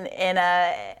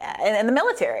the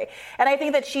military. And I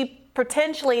think that she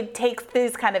potentially takes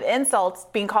these kind of insults,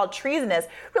 being called treasonous,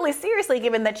 really seriously,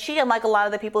 given that she, unlike a lot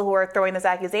of the people who are throwing this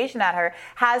accusation at her,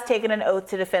 has taken an oath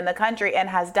to defend the country and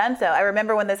has done so. I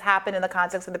remember when this happened in the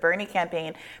context of the Bernie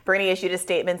campaign, Bernie issued a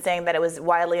statement saying that it was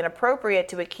widely inappropriate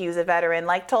to accuse a veteran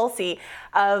like Tulsi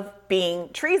of being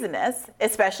treasonous,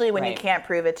 especially when you can't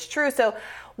prove it's true. So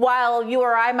while you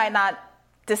or I might not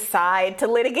decide to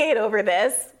litigate over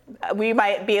this, we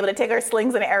might be able to take our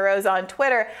slings and arrows on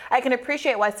Twitter. I can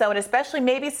appreciate why someone, especially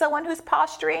maybe someone who's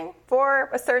posturing for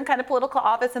a certain kind of political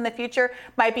office in the future,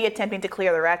 might be attempting to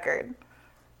clear the record.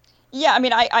 Yeah, I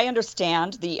mean, I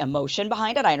understand the emotion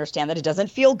behind it. I understand that it doesn't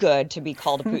feel good to be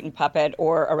called a Putin puppet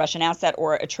or a Russian asset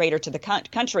or a traitor to the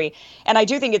country. And I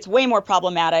do think it's way more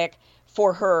problematic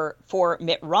for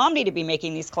Mitt Romney to be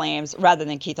making these claims rather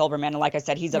than Keith Olbermann. And like I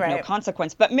said, he's of no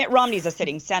consequence. But Mitt Romney's a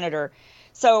sitting senator.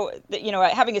 So,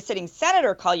 having a sitting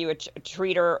senator call you a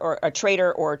traitor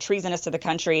or treasonous to the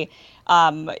country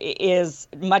is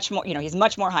much more, he's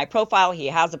much more high profile. He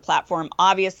has a platform,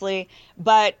 obviously.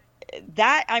 But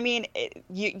that, I mean,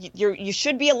 you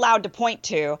should be allowed to point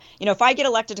to, if I get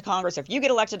elected to Congress, or if you get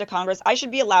elected to Congress,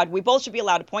 we both should be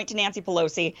allowed to point to Nancy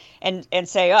Pelosi and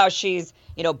say, oh, she's,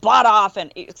 bought off,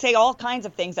 and say all kinds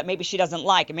of things that maybe she doesn't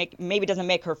like and maybe doesn't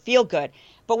make her feel good.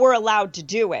 But we're allowed to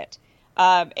do it.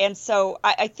 And so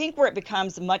I think where it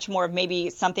becomes much more of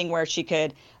maybe something where she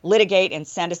could litigate and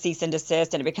send a cease and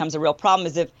desist and it becomes a real problem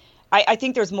is if I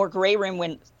think there's more gray room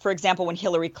when, for example, when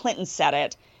Hillary Clinton said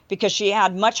it, because she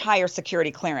had much higher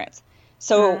security clearance.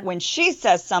 So when she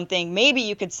says something, maybe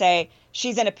you could say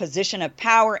she's in a position of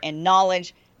power and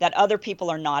knowledge that other people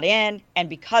are not in. And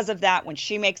because of that, when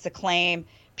she makes a claim,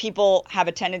 people have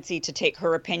a tendency to take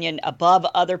her opinion above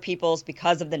other people's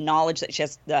because of the knowledge that she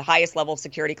has the highest level of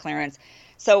security clearance.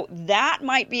 So that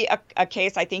might be a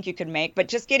case I think you could make. But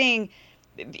just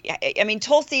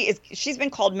Tulsi she's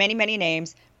been called many, many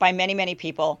names by many, many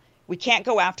people. We can't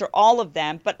go after all of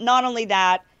them. But not only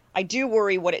that, I do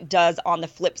worry what it does on the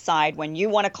flip side when you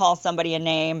want to call somebody a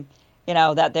name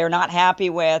that they're not happy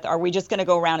with? Are we just going to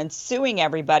go around and suing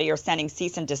everybody or sending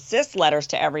cease and desist letters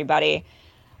to everybody?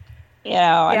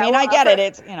 I get it.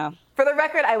 It's. For the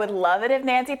record, I would love it if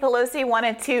Nancy Pelosi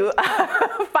wanted to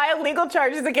file legal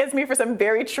charges against me for some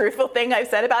very truthful thing I've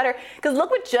said about her. Because look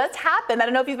what just happened. I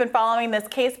don't know if you've been following this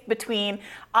case between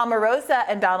Omarosa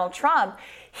and Donald Trump.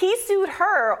 He sued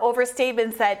her over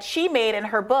statements that she made in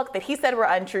her book that he said were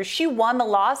untrue. She won the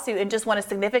lawsuit and just won a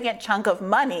significant chunk of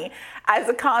money as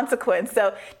a consequence.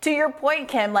 So to your point,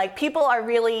 Kim, people are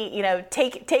really,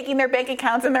 taking their bank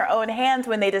accounts in their own hands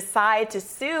when they decide to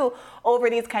sue over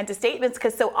these kinds of statements,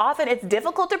 because so often it's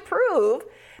difficult to prove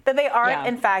that they aren't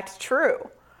in fact true.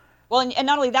 Well, and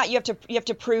not only that, you have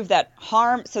to prove that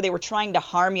harm. So they were trying to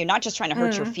harm you, not just trying to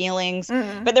hurt your feelings.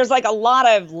 But there's a lot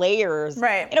of layers,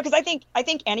 right? Because I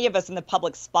think any of us in the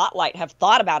public spotlight have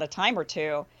thought about a time or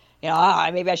two,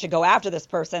 maybe I should go after this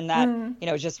person that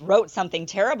just wrote something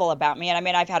terrible about me.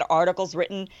 And I've had articles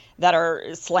written that are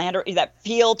that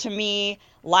feel to me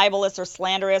libelous or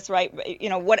slanderous, right?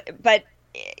 But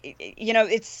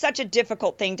it's such a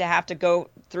difficult thing to have to go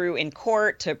through in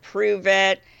court to prove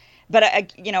it. But,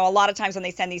 a lot of times when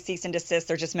they send these cease and desists,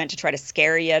 they're just meant to try to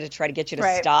scare you, to try to get you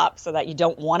to stop so that you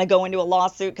don't want to go into a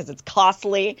lawsuit because it's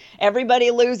costly.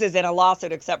 Everybody loses in a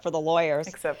lawsuit except for the lawyers.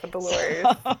 Except for the lawyers.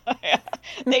 So,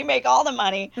 they make all the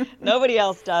money. Nobody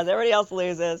else does. Everybody else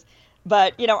loses.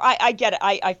 But, I get it.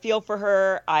 I feel for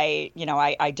her. I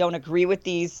don't agree with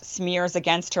these smears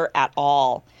against her at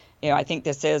all. I think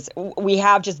we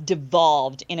have just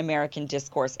devolved in American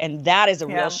discourse, and that is a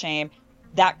real shame.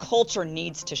 That culture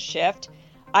needs to shift.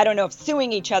 I don't know if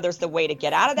suing each other is the way to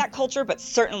get out of that culture, but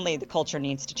certainly the culture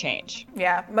needs to change.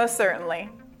 Yeah, most certainly.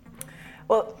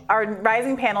 Well, our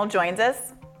rising panel joins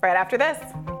us right after this.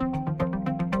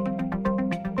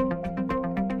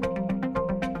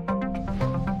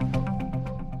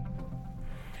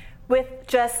 With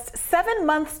just 7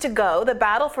 months to go, the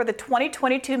battle for the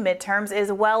 2022 midterms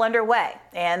is well underway,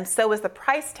 and so is the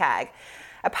price tag.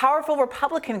 A powerful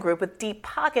Republican group with deep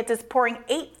pockets is pouring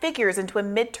 8 figures into a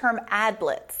midterm ad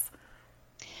blitz.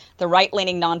 The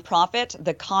right-leaning nonprofit,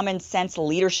 the Common Sense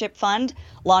Leadership Fund,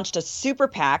 launched a super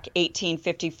PAC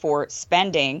 1854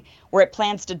 spending, where it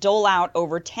plans to dole out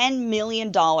over $10 million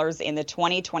in the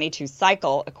 2022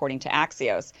 cycle, according to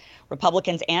Axios.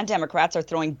 Republicans and Democrats are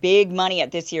throwing big money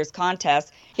at this year's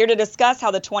contest. Here to discuss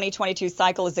how the 2022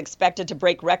 cycle is expected to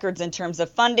break records in terms of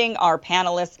funding, our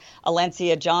panelists,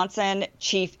 Alencia Johnson,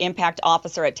 Chief Impact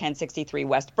Officer at 1063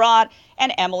 West Broad,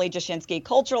 and Emily Jashinsky,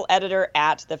 Cultural Editor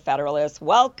at The Federalist.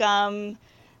 Welcome.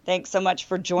 Thanks so much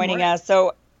for joining us.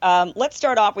 So let's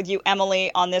start off with you,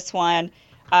 Emily, on this one.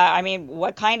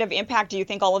 What kind of impact do you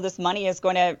think all of this money is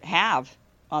going to have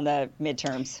on the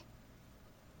midterms?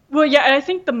 Well, yeah, I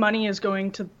think the money is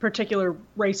going to particular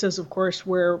races, of course,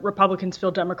 where Republicans feel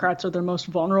Democrats are the most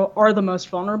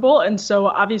vulnerable. And so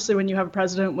obviously when you have a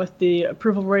president with the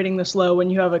approval rating this low, when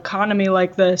you have an economy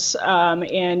like this,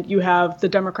 and you have the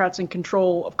Democrats in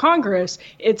control of Congress,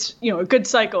 it's, a good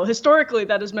cycle. Historically,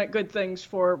 that has meant good things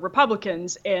for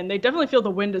Republicans, and they definitely feel the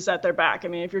wind is at their back.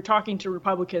 If you're talking to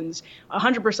Republicans,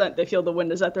 100% they feel the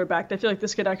wind is at their back. They feel like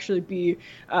this could actually be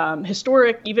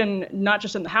historic, even not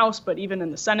just in the House, but even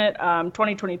in the Senate.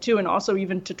 2022 and also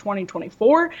even to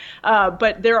 2024.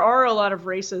 But there are a lot of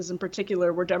races in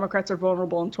particular where Democrats are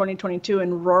vulnerable in 2022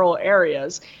 in rural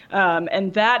areas.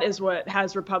 And that is what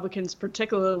has Republicans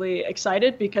particularly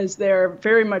excited, because they're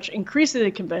very much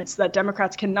increasingly convinced that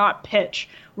Democrats cannot pitch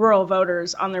rural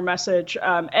voters on their message,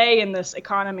 A, in this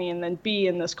economy, and then B,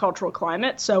 in this cultural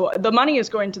climate. So the money is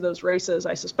going to those races,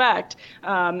 I suspect.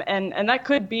 And that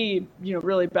could be,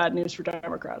 really bad news for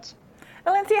Democrats.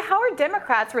 Alencia, how are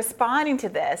Democrats responding to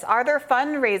this? Are their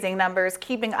fundraising numbers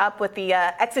keeping up with the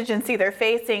exigency they're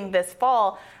facing this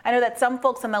fall? I know that some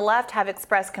folks on the left have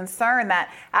expressed concern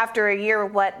that after a year,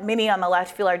 what many on the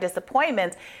left feel are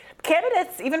disappointments,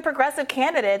 candidates, even progressive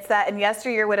candidates that in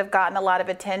yesteryear would have gotten a lot of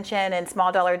attention and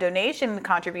small dollar donation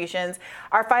contributions,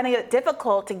 are finding it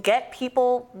difficult to get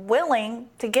people willing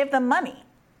to give them money.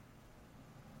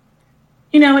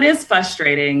 It is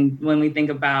frustrating when we think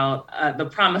about the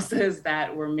promises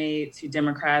that were made to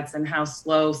Democrats and how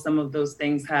slow some of those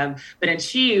things have been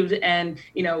achieved. And,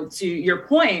 to your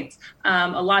point,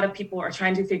 a lot of people are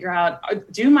trying to figure out,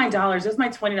 do my dollars, is my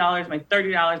 $20, my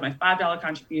 $30, my $5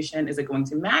 contribution, is it going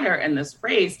to matter in this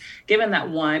race, given that,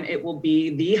 one, it will be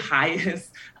the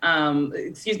highest, one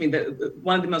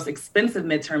of the most expensive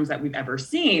midterms that we've ever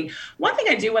seen. One thing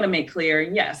I do want to make clear,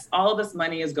 yes, all of this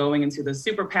money is going into the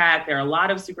super PAC. There are a lot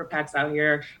of super PACs out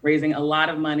here raising a lot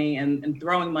of money and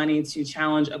throwing money to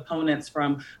challenge opponents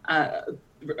from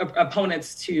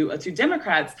opponents to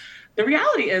Democrats. The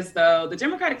reality is, though, the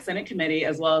Democratic Senate Committee,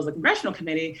 as well as the Congressional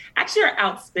Committee, actually are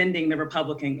outspending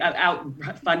the out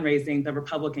fundraising the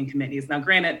Republican committees. Now,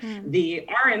 granted, the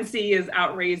RNC is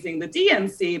outraising the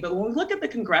DNC, but when we look at the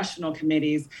Congressional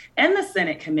committees and the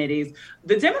Senate committees,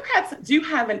 the Democrats do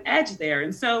have an edge there.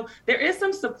 And so there is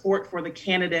some support for the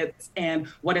candidates and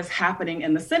what is happening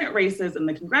in the Senate races and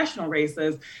the congressional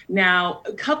races. Now,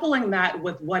 coupling that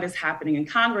with what is happening in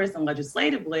Congress and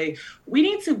legislatively, we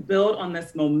need to build on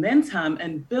this momentum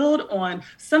and build on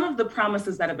some of the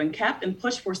promises that have been kept and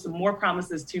push for some more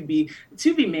promises to be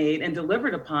made and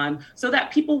delivered upon so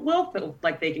that people will feel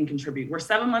like they can contribute. We're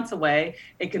 7 months away.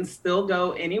 It can still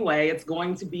go any way. It's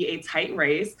going to be a tight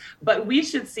race, but we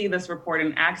should see this report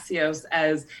in Axios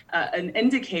as an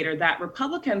indicator that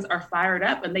Republicans are fired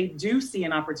up and they do see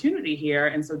an opportunity here.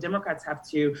 And so Democrats have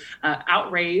to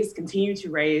continue to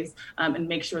raise, and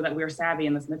make sure that we're savvy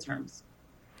in this midterms.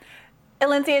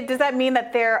 Alyncia, does that mean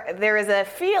that there is a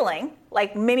feeling,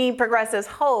 like many progressives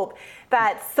hope,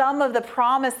 that some of the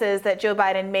promises that Joe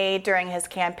Biden made during his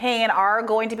campaign are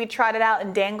going to be trotted out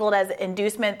and dangled as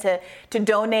inducement to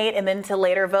donate and then to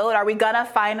later vote? Are we gonna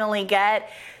finally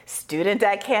get student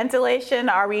debt cancellation?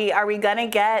 Are we gonna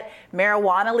get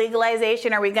marijuana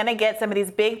legalization? Are we gonna get some of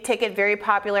these big ticket, very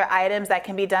popular items that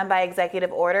can be done by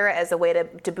executive order as a way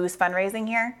to boost fundraising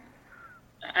here?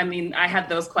 I mean, I had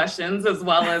those questions, as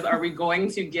well as, are we going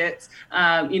to get,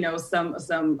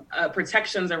 some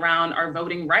protections around our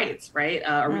voting rights, right?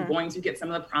 Are we going to get some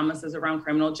of the promises around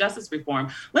criminal justice reform?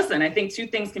 Listen, I think two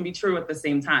things can be true at the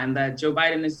same time, that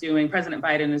President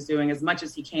Biden is doing as much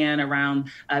as he can around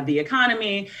the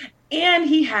economy. And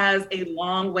he has a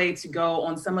long way to go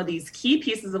on some of these key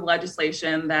pieces of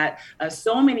legislation that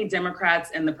so many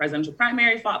Democrats in the presidential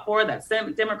primary fought for, that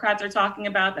Democrats are talking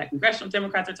about, that congressional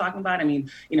Democrats are talking about. I mean,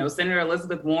 Senator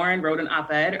Elizabeth Warren wrote an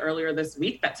op-ed earlier this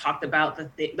week that talked about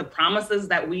the promises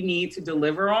that we need to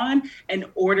deliver on in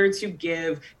order to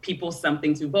give people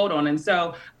something to vote on. And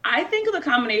so I think the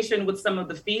combination with some of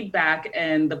the feedback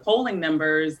and the polling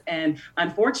numbers, and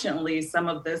unfortunately some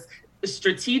of this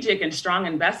strategic and strong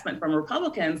investment from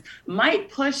Republicans, might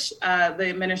push the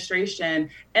administration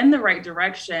in the right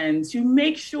direction to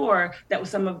make sure that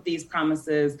some of these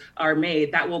promises are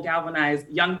made that will galvanize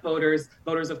young voters,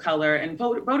 voters of color, and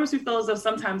voters who feel as though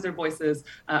sometimes their voices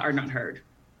are not heard.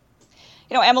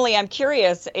 Emily, I'm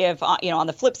curious if, on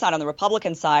the flip side, on the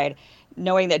Republican side,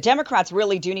 knowing that Democrats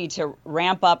really do need to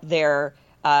ramp up their,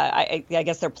 I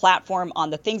guess, their platform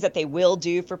on the things that they will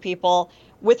do for people.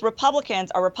 With Republicans,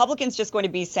 are Republicans just going to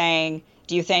be saying,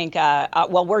 do you think,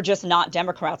 well, we're just not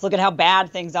Democrats. Look at how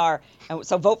bad things are. And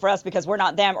so vote for us because we're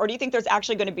not them. Or do you think there's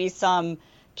actually going to be some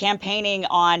campaigning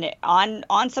on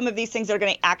some of these things that are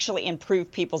going to actually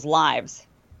improve people's lives?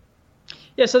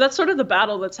 Yeah, so that's sort of the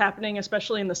battle that's happening,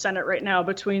 especially in the Senate right now,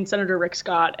 between Senator Rick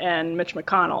Scott and Mitch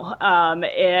McConnell.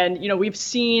 And we've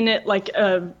seen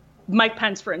Mike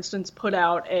Pence, for instance, put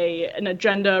out an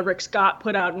agenda. Rick Scott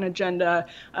put out an agenda.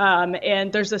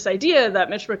 And there's this idea that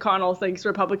Mitch McConnell thinks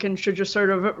Republicans should just sort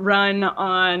of run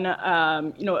on,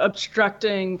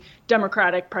 obstructing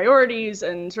Democratic priorities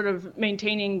and sort of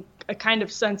maintaining a kind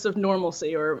of sense of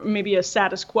normalcy, or maybe a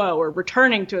status quo, or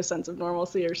returning to a sense of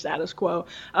normalcy or status quo.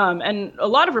 And a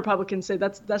lot of Republicans say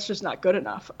that's just not good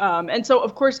enough. And so,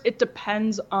 of course, it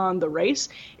depends on the race.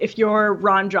 If you're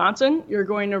Ron Johnson, you're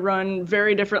going to run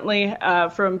very differently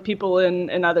from people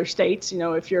in other states.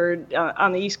 If you're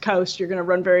on the East Coast, you're going to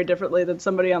run very differently than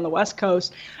somebody on the West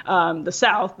Coast, the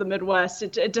South, the Midwest.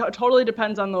 It totally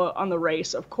depends on the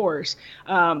race, of course.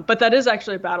 But that is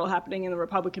actually a battle happening in the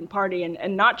Republican Party,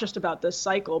 and not just about this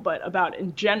cycle, but about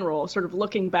in general, sort of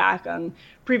looking back on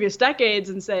previous decades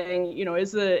and saying,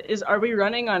 are we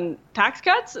running on tax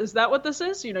cuts? Is that what this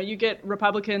is? You get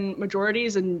Republican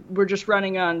majorities and we're just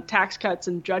running on tax cuts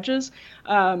and judges.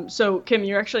 So Kim,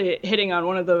 you're actually hitting on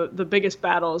one of the biggest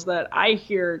battles that I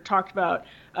hear talked about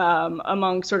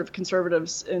among sort of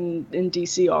conservatives in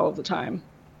DC all of the time.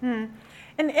 And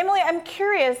Emily, I'm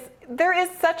curious, there is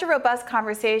such a robust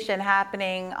conversation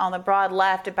happening on the broad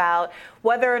left about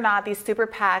whether or not these super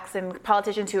PACs and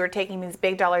politicians who are taking these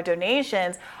big dollar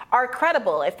donations are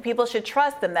credible, if people should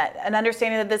trust them, that an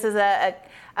understanding that this is a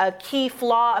key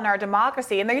flaw in our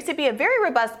democracy. And there used to be a very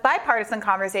robust bipartisan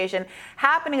conversation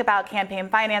happening about campaign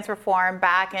finance reform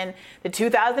back in the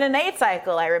 2008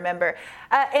 cycle, I remember.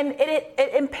 And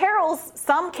it imperils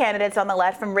some candidates on the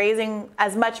left from raising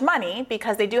as much money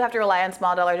because they do have to rely on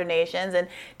small dollar donations and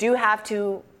do have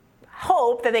to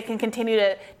hope that they can continue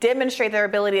to demonstrate their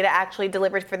ability to actually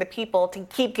deliver for the people to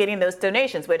keep getting those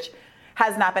donations, which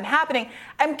has not been happening.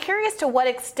 I'm curious to what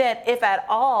extent, if at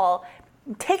all,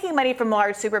 taking money from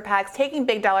large super PACs, taking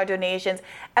big dollar donations,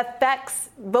 affects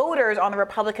voters on the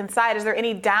Republican side? Is there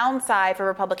any downside for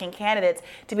Republican candidates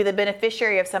to be the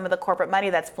beneficiary of some of the corporate money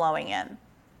that's flowing in?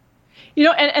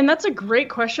 And that's a great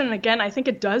question. And again, I think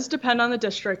it does depend on the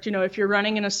district. If you're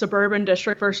running in a suburban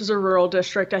district versus a rural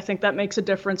district, I think that makes a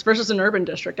difference, versus an urban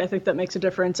district. I think that makes a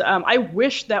difference. I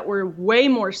wish that we're way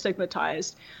more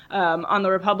stigmatized on the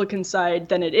Republican side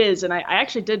than it is. And I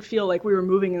actually did feel like we were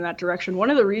moving in that direction. One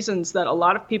of the reasons that a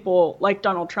lot of people like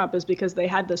Donald Trump is because they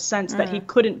had the sense that he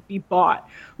couldn't be bought,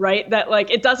 right? That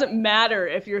it doesn't matter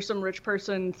if you're some rich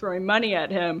person throwing money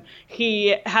at him.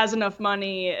 He has enough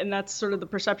money, and that's sort of the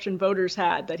perception voters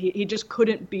had, that he just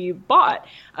couldn't be bought.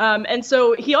 And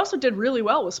so he also did really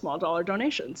well with small dollar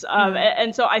donations.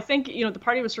 And so I think, the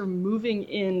party was sort of moving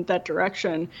in that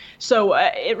direction. So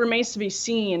it remains to be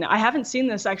seen. I haven't seen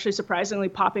this actually surprisingly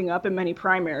popping up in many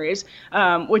primaries,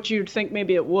 which you'd think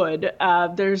maybe it would.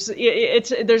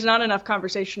 There's not enough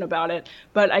conversation about it,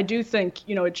 but I do think,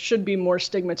 it should be more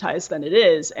stigmatized than it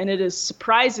is. And it is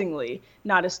surprisingly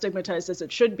not as stigmatized as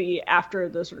it should be after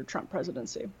the sort of Trump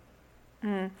presidency.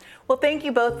 Well, thank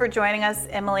you both for joining us,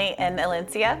 Emily and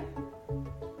Alencia.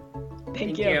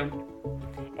 Thank you.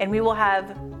 And we will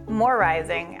have more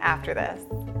Rising after this.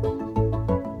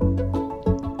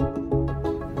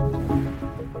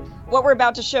 What we're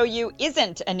about to show you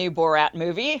isn't a new Borat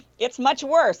movie. It's much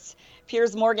worse.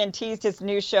 Piers Morgan teased his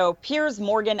new show, Piers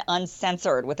Morgan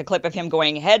Uncensored, with a clip of him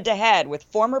going head-to-head with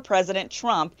former President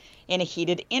Trump in a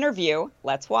heated interview.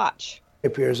 Let's watch. Hey,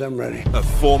 Piers, I'm ready. A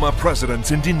former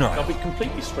president in denial. I'll be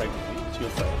completely straight with you to your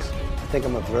face. I think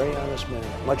I'm a very honest man.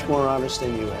 Much more honest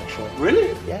than you, actually.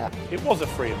 Really? Yeah. It was a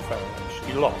free and fair election.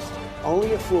 You lost.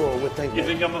 Only a fool would think You that.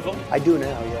 think I'm a fool? I do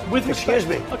now, yeah. With respect.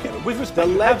 Excuse me. Okay, with respect,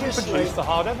 The you haven't legislature. produced the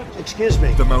hard evidence. Excuse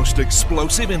me. The most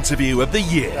explosive interview of the I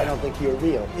year. don't think you're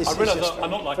real. I realize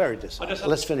I'm not like very you. dishonest.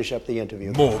 Let's finish up the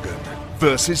interview. Morgan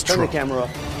versus Turn the Trump. camera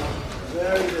off.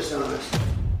 Very dishonest.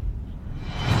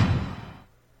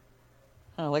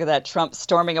 Oh, look at that, Trump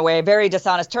storming away. Very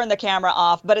dishonest. Turn the camera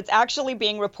off. But it's actually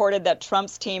being reported that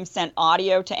Trump's team sent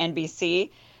audio to NBC,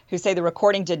 who say the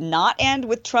recording did not end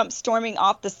with Trump storming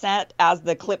off the set, as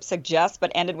the clip suggests,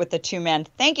 but ended with the two men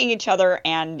thanking each other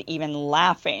and even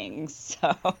laughing.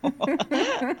 So, Well,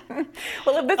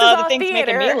 if this is the all thing's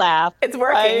theater, making me laugh. it's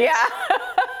working. Right? Yeah.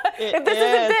 If this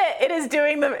is a bit,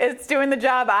 it's doing the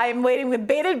job. I am waiting with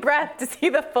bated breath to see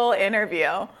the full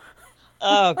interview.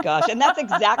 Oh, gosh. And that's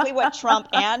exactly what Trump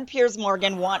and Piers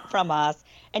Morgan want from us.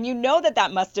 And you know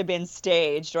that must have been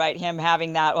staged, right? Him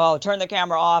having that, turn the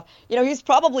camera off. He's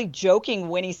probably joking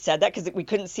when he said that because we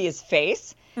couldn't see his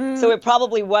face. So it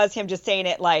probably was him just saying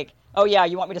it like, oh, yeah,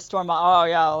 you want me to storm off? Oh,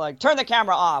 yeah, like, turn the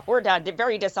camera off. We're done.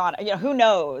 Very dishonest. Who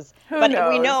knows? But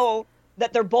we know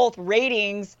that they're both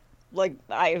ratings. Like,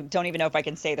 I don't even know if I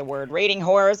can say the word, rating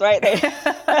whores, right?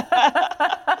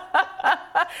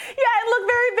 Yeah, and look,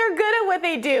 they're good at what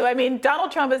they do. I mean,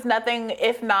 Donald Trump is nothing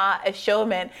if not a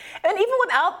showman. And even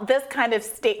without this kind of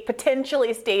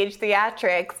potentially staged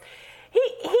theatrics,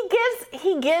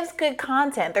 he gives good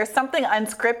content. There's something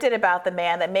unscripted about the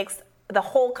man that makes the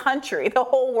whole country, the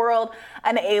whole world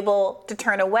unable to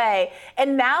turn away.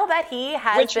 And now that he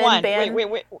has been banned... Wait.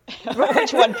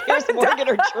 Which one, Piers Morgan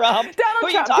or Trump? Who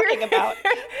are you talking about?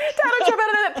 Donald Trump. I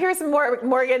don't know that Piers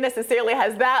Morgan necessarily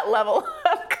has that level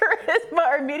of charisma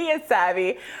or media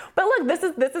savvy. But look,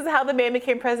 this is how the man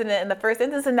became president in the first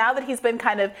instance. And now that he's been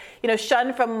kind of,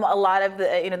 shunned from a lot of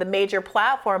the, the major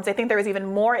platforms, I think there was even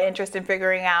more interest in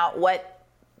figuring out what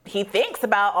he thinks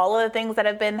about all of the things that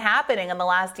have been happening in the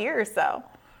last year or so.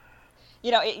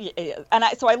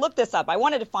 So I looked this up. I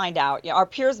wanted to find out, are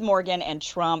Piers Morgan and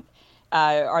Trump,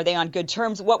 are they on good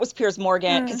terms? What was Piers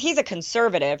Morgan? Because he's a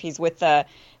conservative. He's with the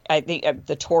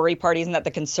Tory party. Isn't that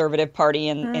the Conservative Party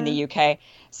in the UK?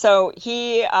 So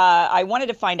I wanted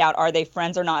to find out, are they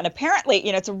friends or not? And apparently,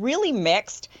 it's really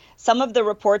mixed. Some of the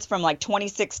reports from like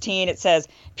 2016, it says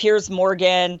Piers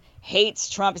Morgan hates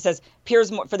Trump. It says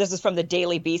this is from the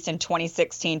Daily Beast in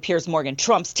 2016. Piers Morgan,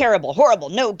 Trump's terrible, horrible,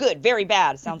 no good, very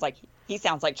bad. He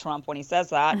sounds like Trump when he says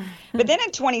that. But then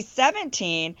in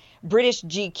 2017, British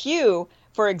GQ,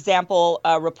 for example,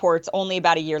 reports only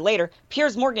about a year later,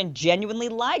 Piers Morgan genuinely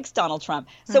likes Donald Trump.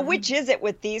 So which is it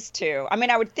with these two? I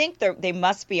mean, I would think they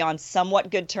must be on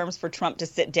somewhat good terms for Trump to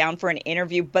sit down for an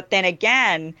interview. But then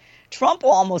again, Trump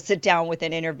will almost sit down with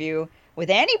an interview with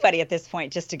anybody at this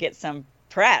point just to get some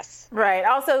press. Right.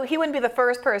 Also, he wouldn't be the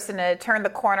first person to turn the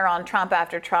corner on Trump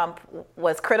after Trump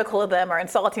was critical of them or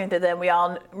insulting to them. We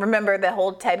all remember the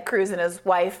whole Ted Cruz and his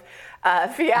wife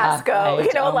fiasco.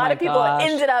 Right. A lot my of people gosh.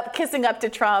 ended up kissing up to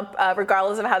Trump,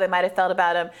 regardless of how they might have felt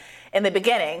about him in the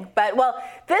beginning. But, well,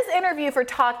 this interview for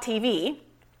Talk TV,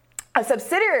 a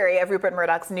subsidiary of Rupert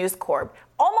Murdoch's News Corp,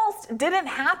 almost didn't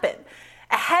happen.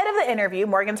 Ahead of the interview,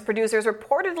 Morgan's producers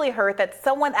reportedly heard that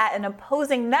someone at an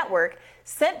opposing network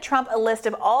sent Trump a list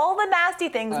of all the nasty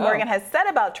things Morgan has said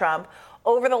about Trump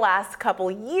over the last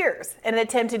couple years in an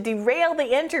attempt to derail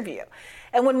the interview.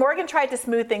 And when Morgan tried to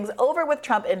smooth things over with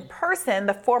Trump in person,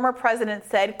 the former president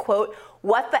said, quote,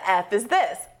 "What the F is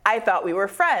this? I thought we were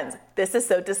friends. This is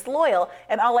so disloyal,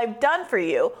 and all I've done for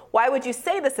you. Why would you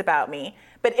say this about me?"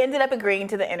 But ended up agreeing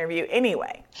to the interview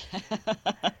anyway.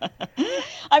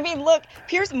 I mean, look,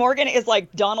 Piers Morgan is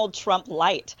like Donald Trump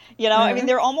light. I mean,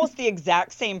 they're almost the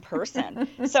exact same person.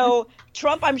 So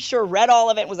Trump, I'm sure, read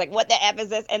all of it and was like, what the F is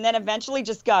this? And then eventually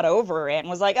just got over it and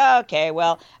was like, oh, okay,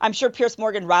 well, I'm sure Piers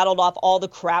Morgan rattled off all the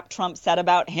crap Trump said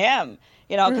about him,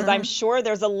 because I'm sure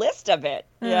there's a list of it.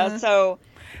 So...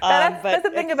 That's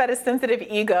the thing about a sensitive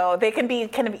ego. They can be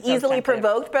kind of easily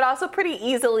provoked, but also pretty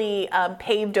easily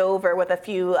paved over with a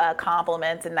few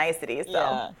compliments and niceties. So.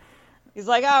 Yeah. He's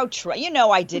like, oh,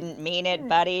 I didn't mean it,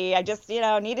 buddy. I just,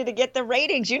 needed to get the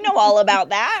ratings. You know all about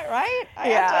that, right?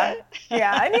 Yeah.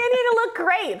 I need to look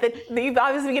great. You've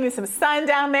obviously been getting some sun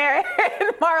down there in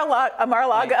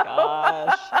Mar-a-Lago. Oh,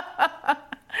 gosh.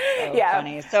 So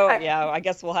funny. So, I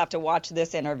guess we'll have to watch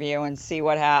this interview and see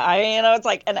what happens. It's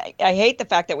like, and I hate the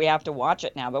fact that we have to watch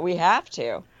it now, but we have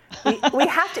to. We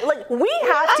have to. We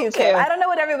have to, Kim. I don't know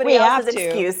what everybody else's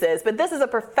excuse is, but this is a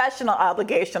professional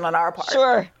obligation on our part.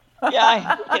 Sure.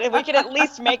 Yeah, we can at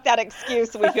least make that excuse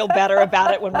so we feel better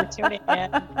about it when we're tuning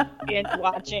in and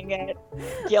watching it.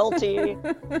 Guilty.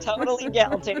 Totally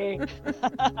guilty.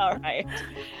 All right.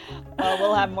 Well,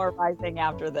 we'll have more Rising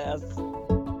after this.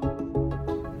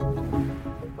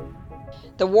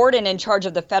 The warden in charge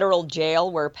of the federal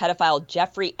jail where pedophile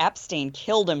Jeffrey Epstein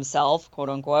killed himself, quote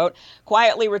unquote,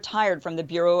 quietly retired from the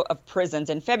Bureau of Prisons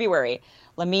in February.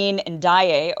 Lamine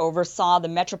Ndiaye oversaw the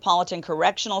Metropolitan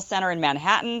Correctional Center in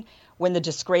Manhattan when the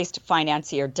disgraced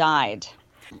financier died.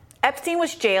 Epstein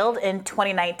was jailed in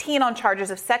 2019 on charges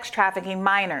of sex trafficking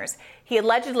minors. He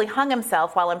allegedly hung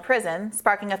himself while in prison,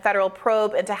 sparking a federal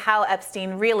probe into how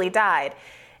Epstein really died.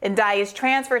 Ndiaye's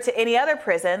transfer to any other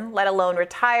prison, let alone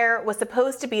retire, was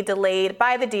supposed to be delayed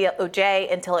by the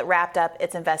DOJ until it wrapped up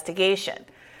its investigation.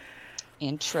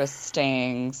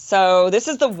 Interesting. So this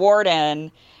is the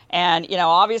warden. And,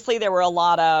 obviously there were a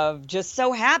lot of just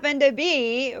so happened to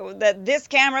be that this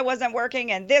camera wasn't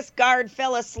working and this guard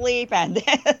fell asleep and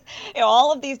this,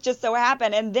 all of these just so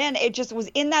happened. And then it just was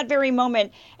in that very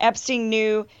moment Epstein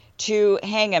knew to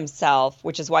hang himself,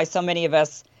 which is why so many of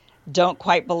us don't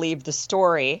quite believe the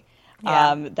story.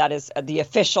 That is the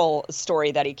official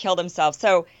story that he killed himself.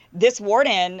 So this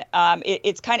warden,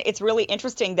 it's really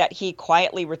interesting that he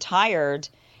quietly retired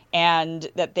and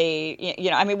that they,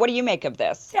 what do you make of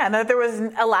this? Yeah, and that there was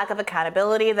a lack of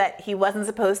accountability, that he wasn't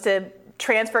supposed to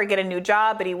transfer and get a new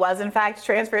job, but he was in fact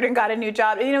transferred and got a new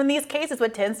job. And, in these cases,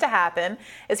 what tends to happen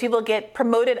is people get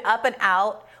promoted up and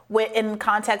out in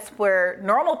contexts where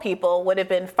normal people would have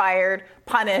been fired,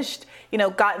 punished,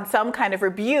 gotten some kind of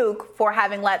rebuke for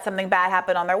having let something bad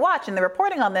happen on their watch. And the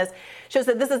reporting on this shows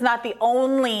that this is not the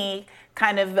only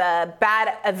kind of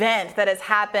bad event that has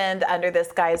happened under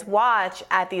this guy's watch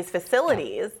at these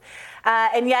facilities.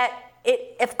 And yet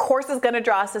it, of course, is going to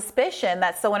draw suspicion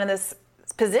that someone in this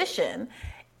position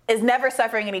is never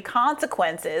suffering any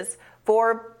consequences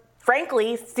for,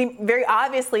 frankly, very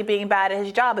obviously being bad at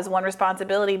his job, as one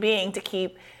responsibility being to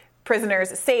keep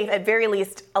prisoners safe, at very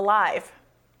least alive.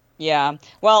 Yeah.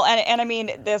 Well, and I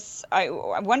mean, I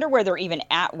wonder where they're even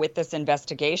at with this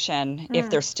investigation,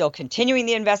 if they're still continuing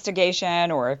the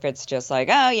investigation or if it's just like,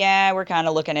 oh, yeah, we're kind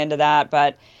of looking into that.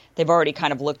 But they've already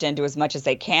kind of looked into as much as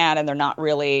they can and they're not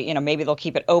really, maybe they'll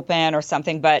keep it open or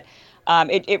something. But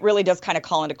it really does kind of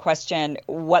call into question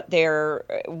what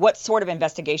sort of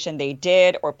investigation they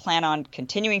did or plan on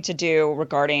continuing to do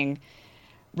regarding,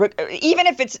 even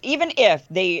if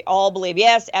they all believe,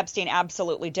 yes, Epstein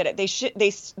absolutely did it,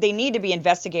 they need to be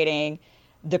investigating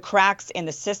the cracks in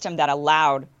the system that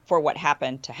allowed for what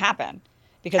happened to happen,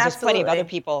 because there's plenty of other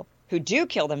people who do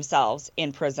kill themselves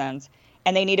in prisons.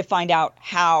 And they need to find out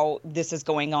how this is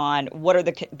going on. What are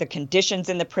the conditions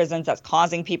in the prisons that's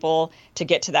causing people to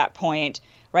get to that point,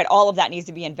 right? All of that needs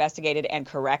to be investigated and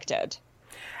corrected.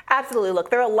 Absolutely.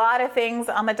 Look, there are a lot of things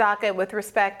on the docket with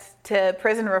respect to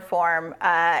prison reform,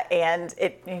 and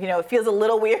it feels a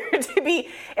little weird to be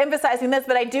emphasizing this,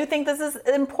 but I do think this is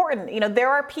important. There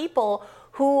are people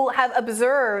who have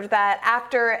observed that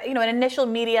after, an initial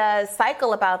media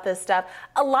cycle about this stuff,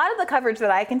 a lot of the coverage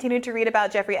that I continue to read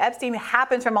about Jeffrey Epstein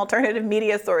happens from alternative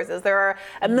media sources. There are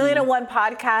 1,000,001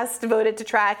 podcasts devoted to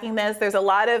tracking this. There's a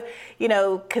lot of,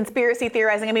 conspiracy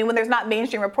theorizing. I mean, when there's not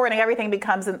mainstream reporting, everything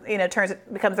becomes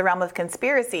the realm of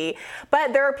conspiracy.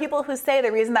 But there are people who say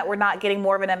the reason that we're not getting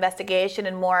more of an investigation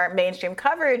and more mainstream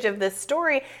coverage of this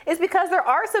story is because there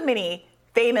are so many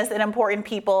famous and important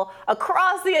people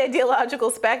across the ideological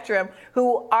spectrum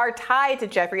who are tied to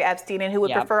Jeffrey Epstein and who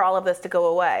would prefer all of this to go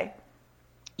away.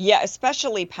 Yeah,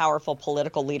 especially powerful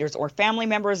political leaders or family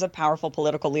members of powerful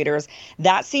political leaders.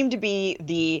 That seemed to be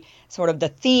the sort of the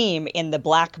theme in the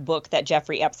black book that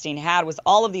Jeffrey Epstein had, was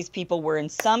all of these people were in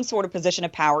some sort of position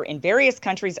of power in various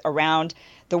countries around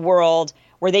the world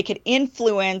where they could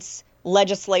influence,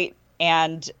 legislate,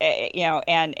 and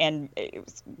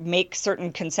make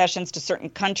certain concessions to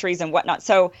certain countries and whatnot.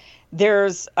 So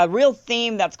there's a real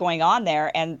theme that's going on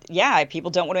there. And people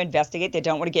don't want to investigate. They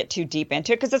don't want to get too deep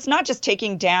into it because it's not just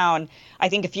taking down, I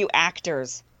think, a few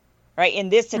actors, right? In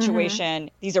this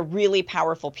situation, these are really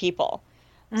powerful people.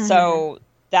 So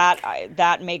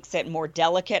that makes it more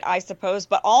delicate, I suppose,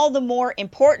 but all the more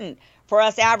important for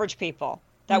us average people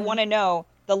that want to know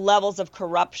the levels of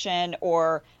corruption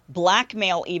or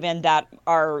blackmail even that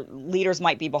our leaders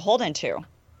might be beholden to.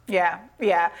 Yeah.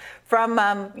 From,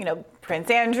 Prince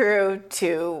Andrew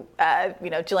to,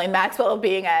 Ghislaine Maxwell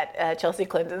being at Chelsea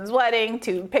Clinton's wedding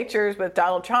to pictures with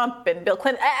Donald Trump and Bill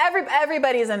Clinton.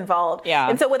 Everybody's involved. Yeah.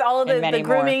 And so with all of the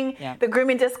grooming, yeah. the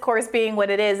grooming discourse being what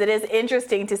it is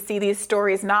interesting to see these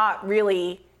stories not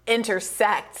really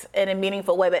intersect in a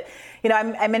meaningful way. But,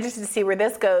 I'm interested to see where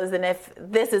this goes and if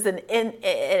this is an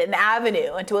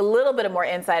avenue into a little bit of more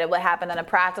insight of what happened on a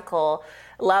practical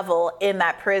level in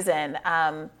that prison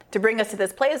to bring us to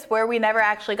this place where we never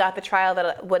actually got the trial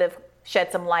that would have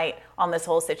shed some light on this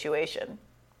whole situation.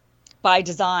 By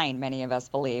design, many of us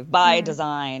believe. By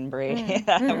design, Bree.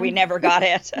 We never got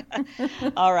it.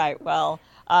 All right. Well,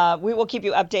 we will keep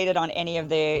you updated on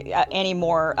any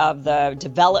more of the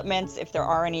developments, if there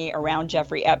are any, around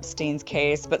Jeffrey Epstein's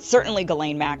case, but certainly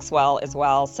Ghislaine Maxwell as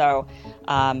well. So,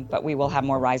 but we will have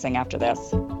more Rising after this.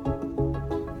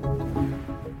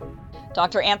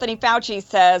 Dr. Anthony Fauci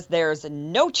says there's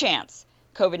no chance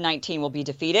COVID-19 will be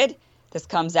defeated. This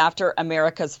comes after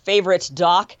America's favorite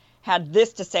doc had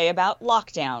this to say about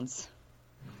lockdowns.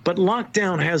 But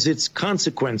lockdown has its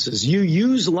consequences. You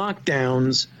use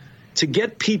lockdowns to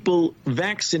get people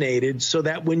vaccinated so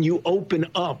that when you open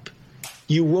up,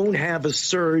 you won't have a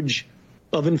surge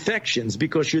of infections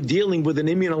because you're dealing with an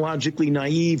immunologically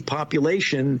naive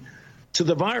population to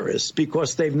the virus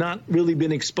because they've not really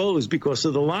been exposed because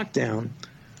of the lockdown.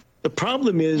 The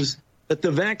problem is that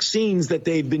the vaccines that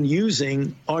they've been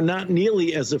using are not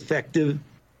nearly as effective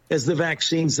as the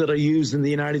vaccines that are used in the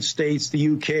United States, the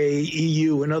UK,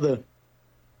 EU, and other.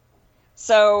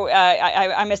 So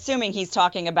I'm assuming he's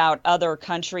talking about other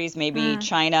countries, maybe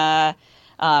China,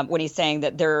 when he's saying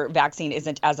that their vaccine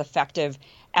isn't as effective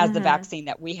as the vaccine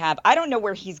that we have. I don't know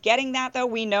where he's getting that, though.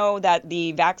 We know that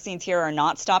the vaccines here are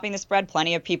not stopping the spread.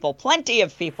 Plenty of people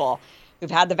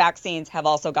who've had the vaccines have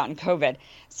also gotten COVID.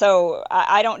 So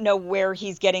I don't know where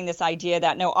he's getting this idea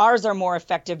that, no, ours are more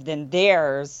effective than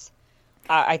theirs.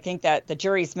 I think that the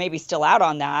jury's maybe still out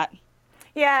on that.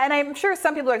 Yeah, and I'm sure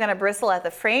some people are going to bristle at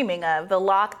the framing of the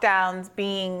lockdowns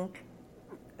being,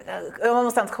 it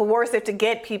almost sounds coercive to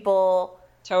get people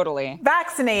totally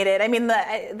vaccinated. I mean,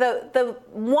 the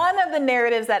one of the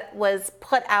narratives that was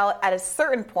put out at a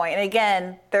certain point, and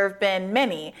again, there have been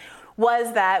many,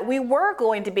 was that we were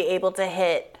going to be able to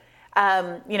hit,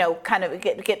 kind of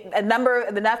get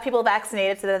enough people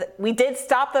vaccinated so that we did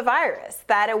stop the virus,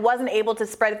 that it wasn't able to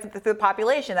spread through the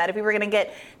population, that if we were going to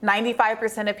get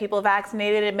 95% of people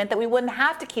vaccinated, it meant that we wouldn't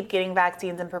have to keep getting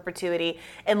vaccines in perpetuity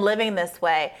and living this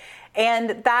way.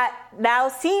 And that now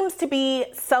seems to be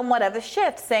somewhat of a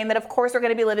shift, saying that, of course, we're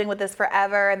going to be living with this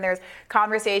forever. And there's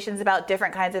conversations about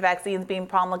different kinds of vaccines being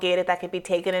promulgated that could be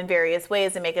taken in various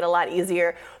ways and make it a lot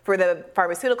easier for the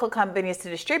pharmaceutical companies to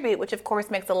distribute, which, of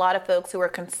course, makes a lot of folks who are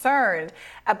concerned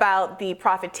about the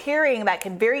profiteering that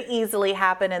can very easily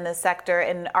happen in this sector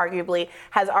and arguably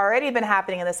has already been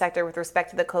happening in the sector with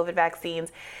respect to the COVID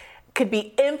vaccines, could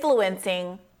be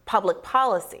influencing public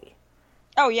policy.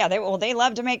 Oh, yeah. They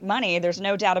love to make money. There's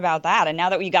no doubt about that. And now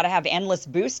that we got to have endless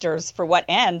boosters for what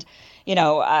end,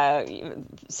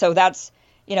 so that's,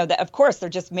 of course, they're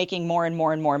just making more and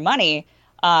more and more money,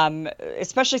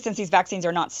 especially since these vaccines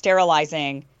are not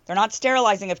sterilizing. They're not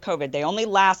sterilizing of COVID. They only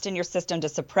last in your system to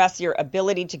suppress your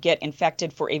ability to get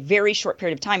infected for a very short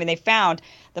period of time. And they found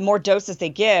the more doses they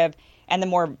give, and the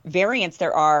more variants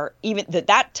there are, even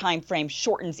that time frame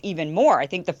shortens even more. I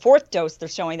think the fourth dose, they're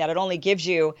showing that it only gives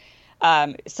you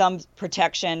some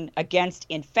protection against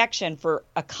infection for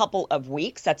a couple of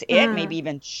weeks. That's it, maybe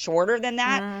even shorter than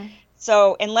that.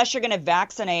 So unless you're going to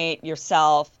vaccinate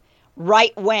yourself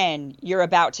right when you're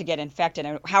about to get infected,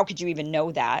 and how could you even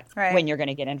know that when you're going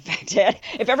to get infected?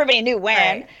 If everybody knew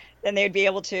when, then they'd be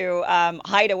able to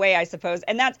hide away, I suppose.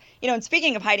 And that's, and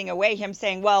speaking of hiding away, him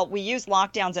saying, well, we use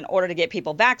lockdowns in order to get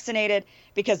people vaccinated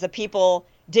because the people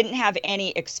didn't have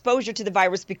any exposure to the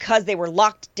virus because they were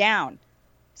locked down.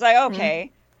 It's like,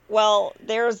 okay, well,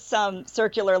 there's some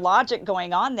circular logic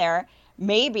going on there.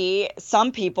 Maybe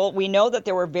some people, we know that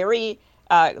there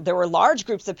were large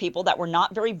groups of people that were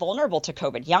not very vulnerable to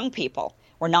COVID. Young people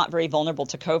were not very vulnerable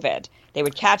to COVID. They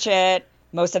would catch it.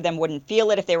 Most of them wouldn't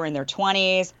feel it if they were in their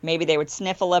 20s. Maybe they would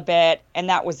sniffle a bit, and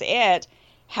that was it.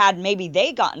 Had maybe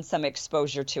they gotten some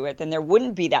exposure to it, then there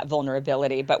wouldn't be that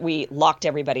vulnerability, but we locked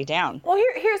everybody down. Well,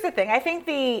 here's the thing. I think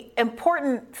the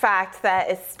important fact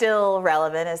that is still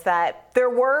relevant is that there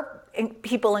were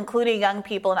people, including young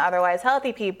people and otherwise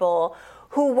healthy people,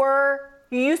 who were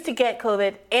used to get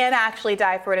COVID and actually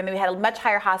die for it. And we had much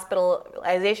higher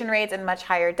hospitalization rates and much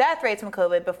higher death rates from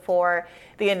COVID before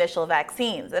the initial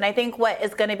vaccines. And I think what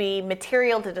is going to be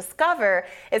material to discover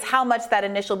is how much that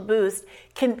initial boost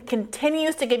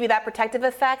continues to give you that protective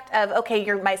effect of, okay,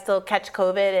 you might still catch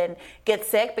COVID and get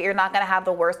sick, but you're not going to have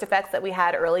the worst effects that we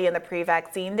had early in the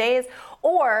pre-vaccine days.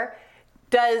 Or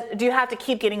do you have to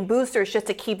keep getting boosters just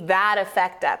to keep that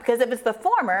effect up? Because if it's the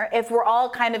former, if we're all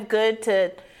kind of good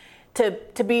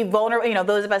to be vulnerable,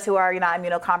 those of us who are not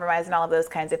immunocompromised and all of those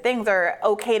kinds of things are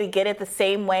okay to get it the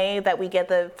same way that we get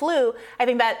the flu, I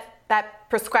think that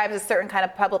prescribes a certain kind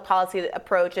of public policy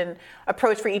approach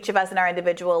for each of us in our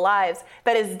individual lives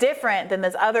that is different than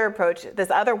this other approach, this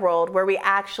other world where we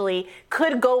actually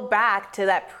could go back to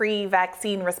that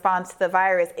pre-vaccine response to the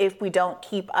virus if we don't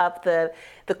keep up the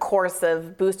course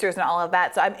of boosters and all of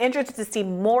that. So I'm interested to see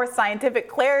more scientific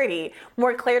clarity,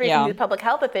 from these public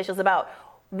health officials about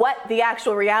what the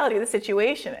actual reality of the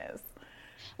situation is.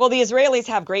 Well, the Israelis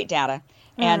have great data,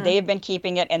 and they have been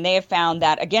keeping it, and they have found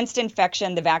that against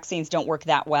infection, the vaccines don't work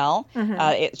that well.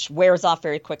 It wears off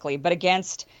very quickly. But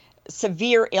against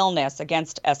severe illness,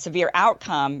 against a severe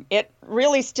outcome, it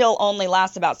really still only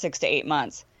lasts about 6 to 8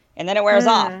 months, and then it wears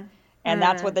off. And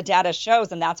that's what the data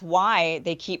shows, and that's why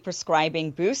they keep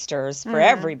prescribing boosters for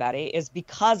everybody, is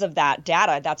because of that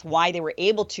data. That's why they were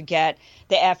able to get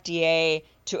the FDA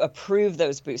to approve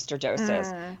those booster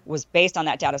doses, was based on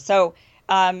that data. So,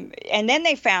 and then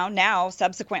they found now,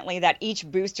 subsequently, that each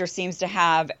booster seems to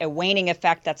have a waning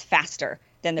effect that's faster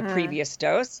than the previous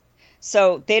dose.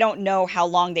 So they don't know how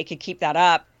long they could keep that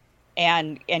up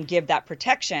and give that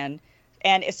protection.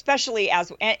 And especially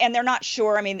and they're not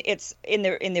sure. I mean, it's in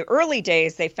the early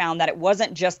days, they found that it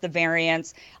wasn't just the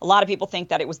variants. A lot of people think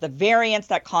that it was the variants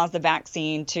that caused the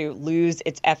vaccine to lose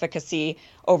its efficacy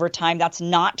over time. That's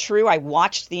not true. I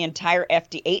watched the entire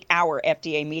 8-hour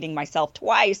FDA meeting myself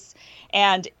twice.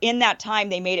 And in that time,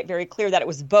 they made it very clear that it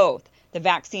was both. The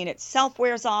vaccine itself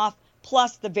wears off,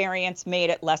 plus the variants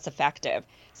made it less effective.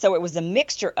 So it was a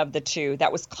mixture of the two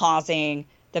that was causing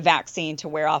the vaccine to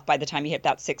wear off by the time you hit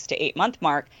that 6 to 8 month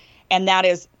mark. And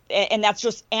that's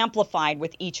just amplified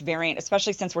with each variant,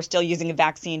 especially since we're still using a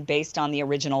vaccine based on the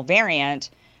original variant,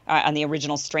 on the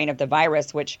original strain of the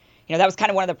virus, which, that was kind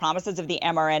of one of the promises of the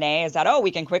mRNA, is that,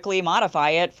 we can quickly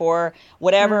modify it for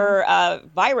whatever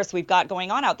virus we've got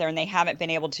going on out there. And they haven't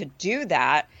been able to do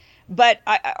that. But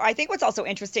I think what's also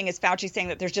interesting is Fauci saying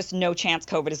that there's just no chance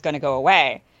COVID is going to go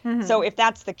away. So if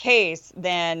that's the case,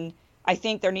 then I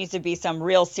think there needs to be some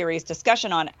real serious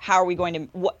discussion on how are we going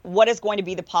to, what is going to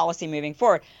be the policy moving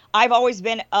forward. I've always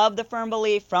been of the firm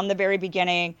belief from the very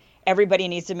beginning, everybody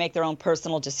needs to make their own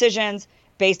personal decisions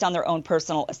based on their own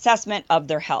personal assessment of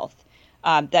their health,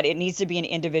 that it needs to be an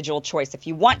individual choice. If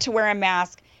you want to wear a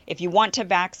mask, if you want to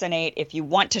vaccinate, if you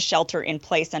want to shelter in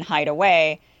place and hide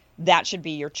away, that should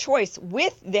be your choice,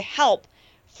 with the help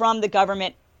from the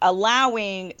government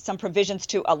allowing some provisions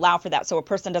to allow for that. So a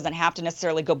person doesn't have to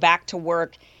necessarily go back to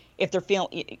work if they're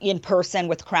feeling in person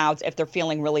with crowds, if they're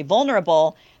feeling really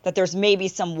vulnerable, that there's maybe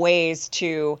some ways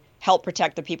to help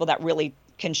protect the people that really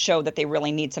can show that they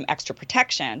really need some extra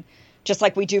protection, just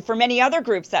like we do for many other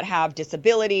groups that have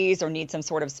disabilities or need some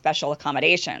sort of special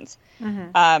accommodations.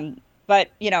 But,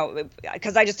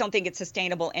 because I just don't think it's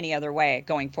sustainable any other way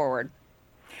going forward.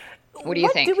 What do you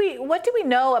think? What do we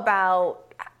know about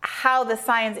how the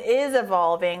science is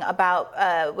evolving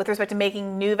about with respect to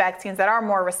making new vaccines that are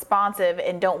more responsive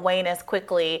and don't wane as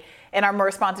quickly and are more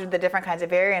responsive to the different kinds of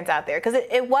variants out there? Because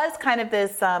it was kind of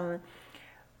this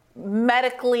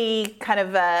medically kind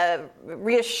of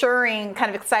reassuring,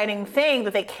 kind of exciting thing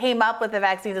that they came up with the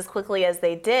vaccines as quickly as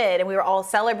they did. And we were all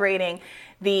celebrating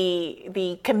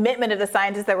the commitment of the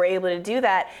scientists that were able to do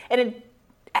that. And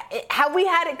have we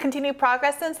had continued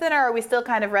progress since then, or are we still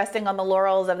kind of resting on the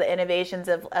laurels of the innovations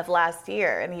of last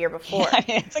year and the year before? Yeah, I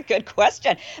mean, it's a good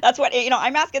question. That's what,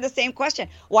 I'm asking the same question.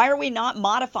 Why are we not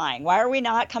modifying? Why are we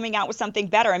not coming out with something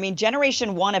better? I mean,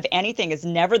 generation one of anything is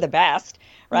never the best,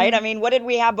 right? I mean, what did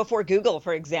we have before Google,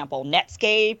 for example?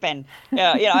 Netscape and,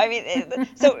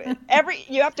 so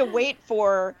you have to wait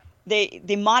for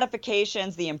the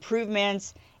modifications, the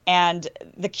improvements. And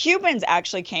the Cubans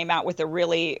actually came out with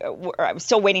I'm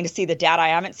still waiting to see the data. I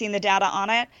haven't seen the data on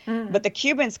it, but the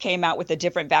Cubans came out with a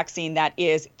different vaccine that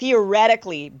is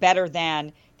theoretically better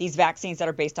than these vaccines that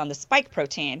are based on the spike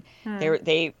protein.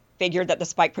 They figured that the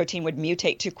spike protein would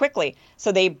mutate too quickly.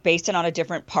 So they based it on a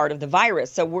different part of the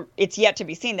virus. So it's yet to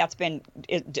be seen. That's been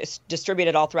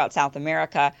distributed all throughout South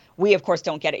America. We, of course,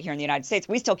 don't get it here in the United States.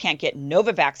 We still can't get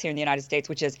Novavax here in the United States,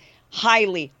 which is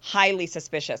highly, highly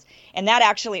suspicious. And that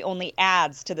actually only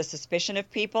adds to the suspicion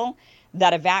of people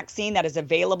that a vaccine that is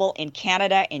available in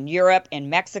Canada, in Europe, in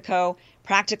Mexico,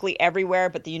 practically everywhere,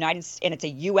 but and it's a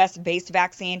U.S.-based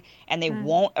vaccine, and they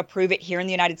won't approve it here in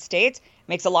the United States,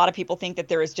 makes a lot of people think that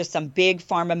there is just some big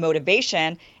pharma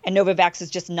motivation, and Novavax is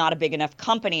just not a big enough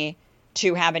company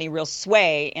to have any real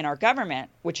sway in our government,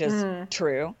 which is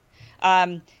true.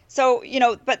 But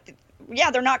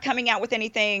yeah, they're not coming out with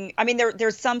anything. I mean,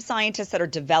 there's some scientists that are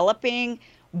developing,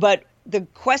 but the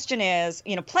question is,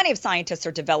 plenty of scientists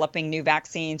are developing new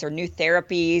vaccines or new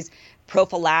therapies,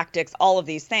 prophylactics, all of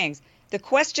these things. The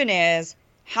question is,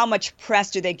 how much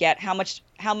press do they get? How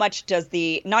much does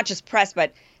not just press,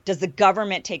 but does the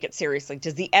government take it seriously?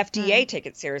 Does the FDA take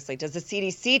it seriously? Does the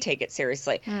CDC take it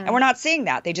seriously? And we're not seeing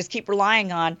that. They just keep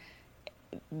relying on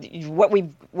what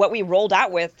we rolled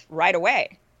out with right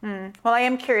away. Well, I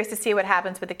am curious to see what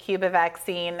happens with the Cuba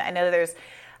vaccine. I know there's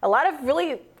a lot of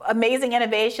really amazing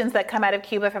innovations that come out of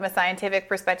Cuba from a scientific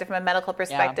perspective, from a medical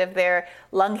perspective. Yeah. Their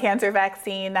lung cancer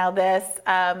vaccine, now this.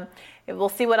 We'll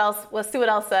see what else. We'll see what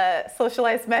else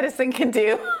socialized medicine can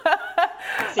do.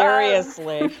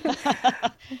 Seriously.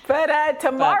 But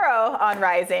tomorrow on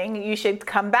Rising, you should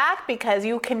come back because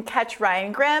you can catch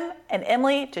Ryan Grim and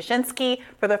Emily Jashinsky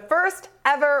for the first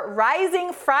ever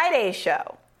Rising Friday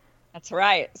show. That's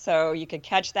right. So you could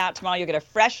catch that tomorrow. You'll get a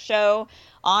fresh show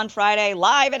on Friday,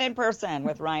 live and in person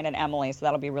with Ryan and Emily. So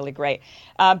that'll be really great.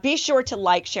 Be sure to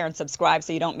like, share, and subscribe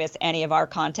so you don't miss any of our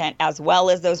content, as well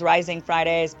as those Rising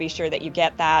Fridays. Be sure that you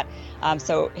get that.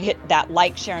 So hit that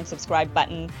like, share, and subscribe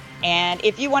button. And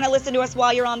if you want to listen to us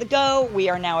while you're on the go, we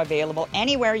are now available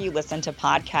anywhere you listen to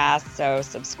podcasts. So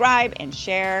subscribe and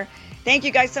share. Thank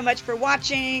you guys so much for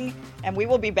watching. And we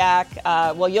will be back.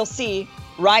 You'll see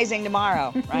Rising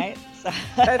tomorrow, right?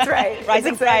 That's right.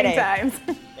 Rising Friday. Times.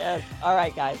 Yes. All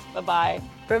right, guys. Bye-bye.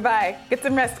 Bye-bye. Get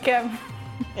some rest, Kim.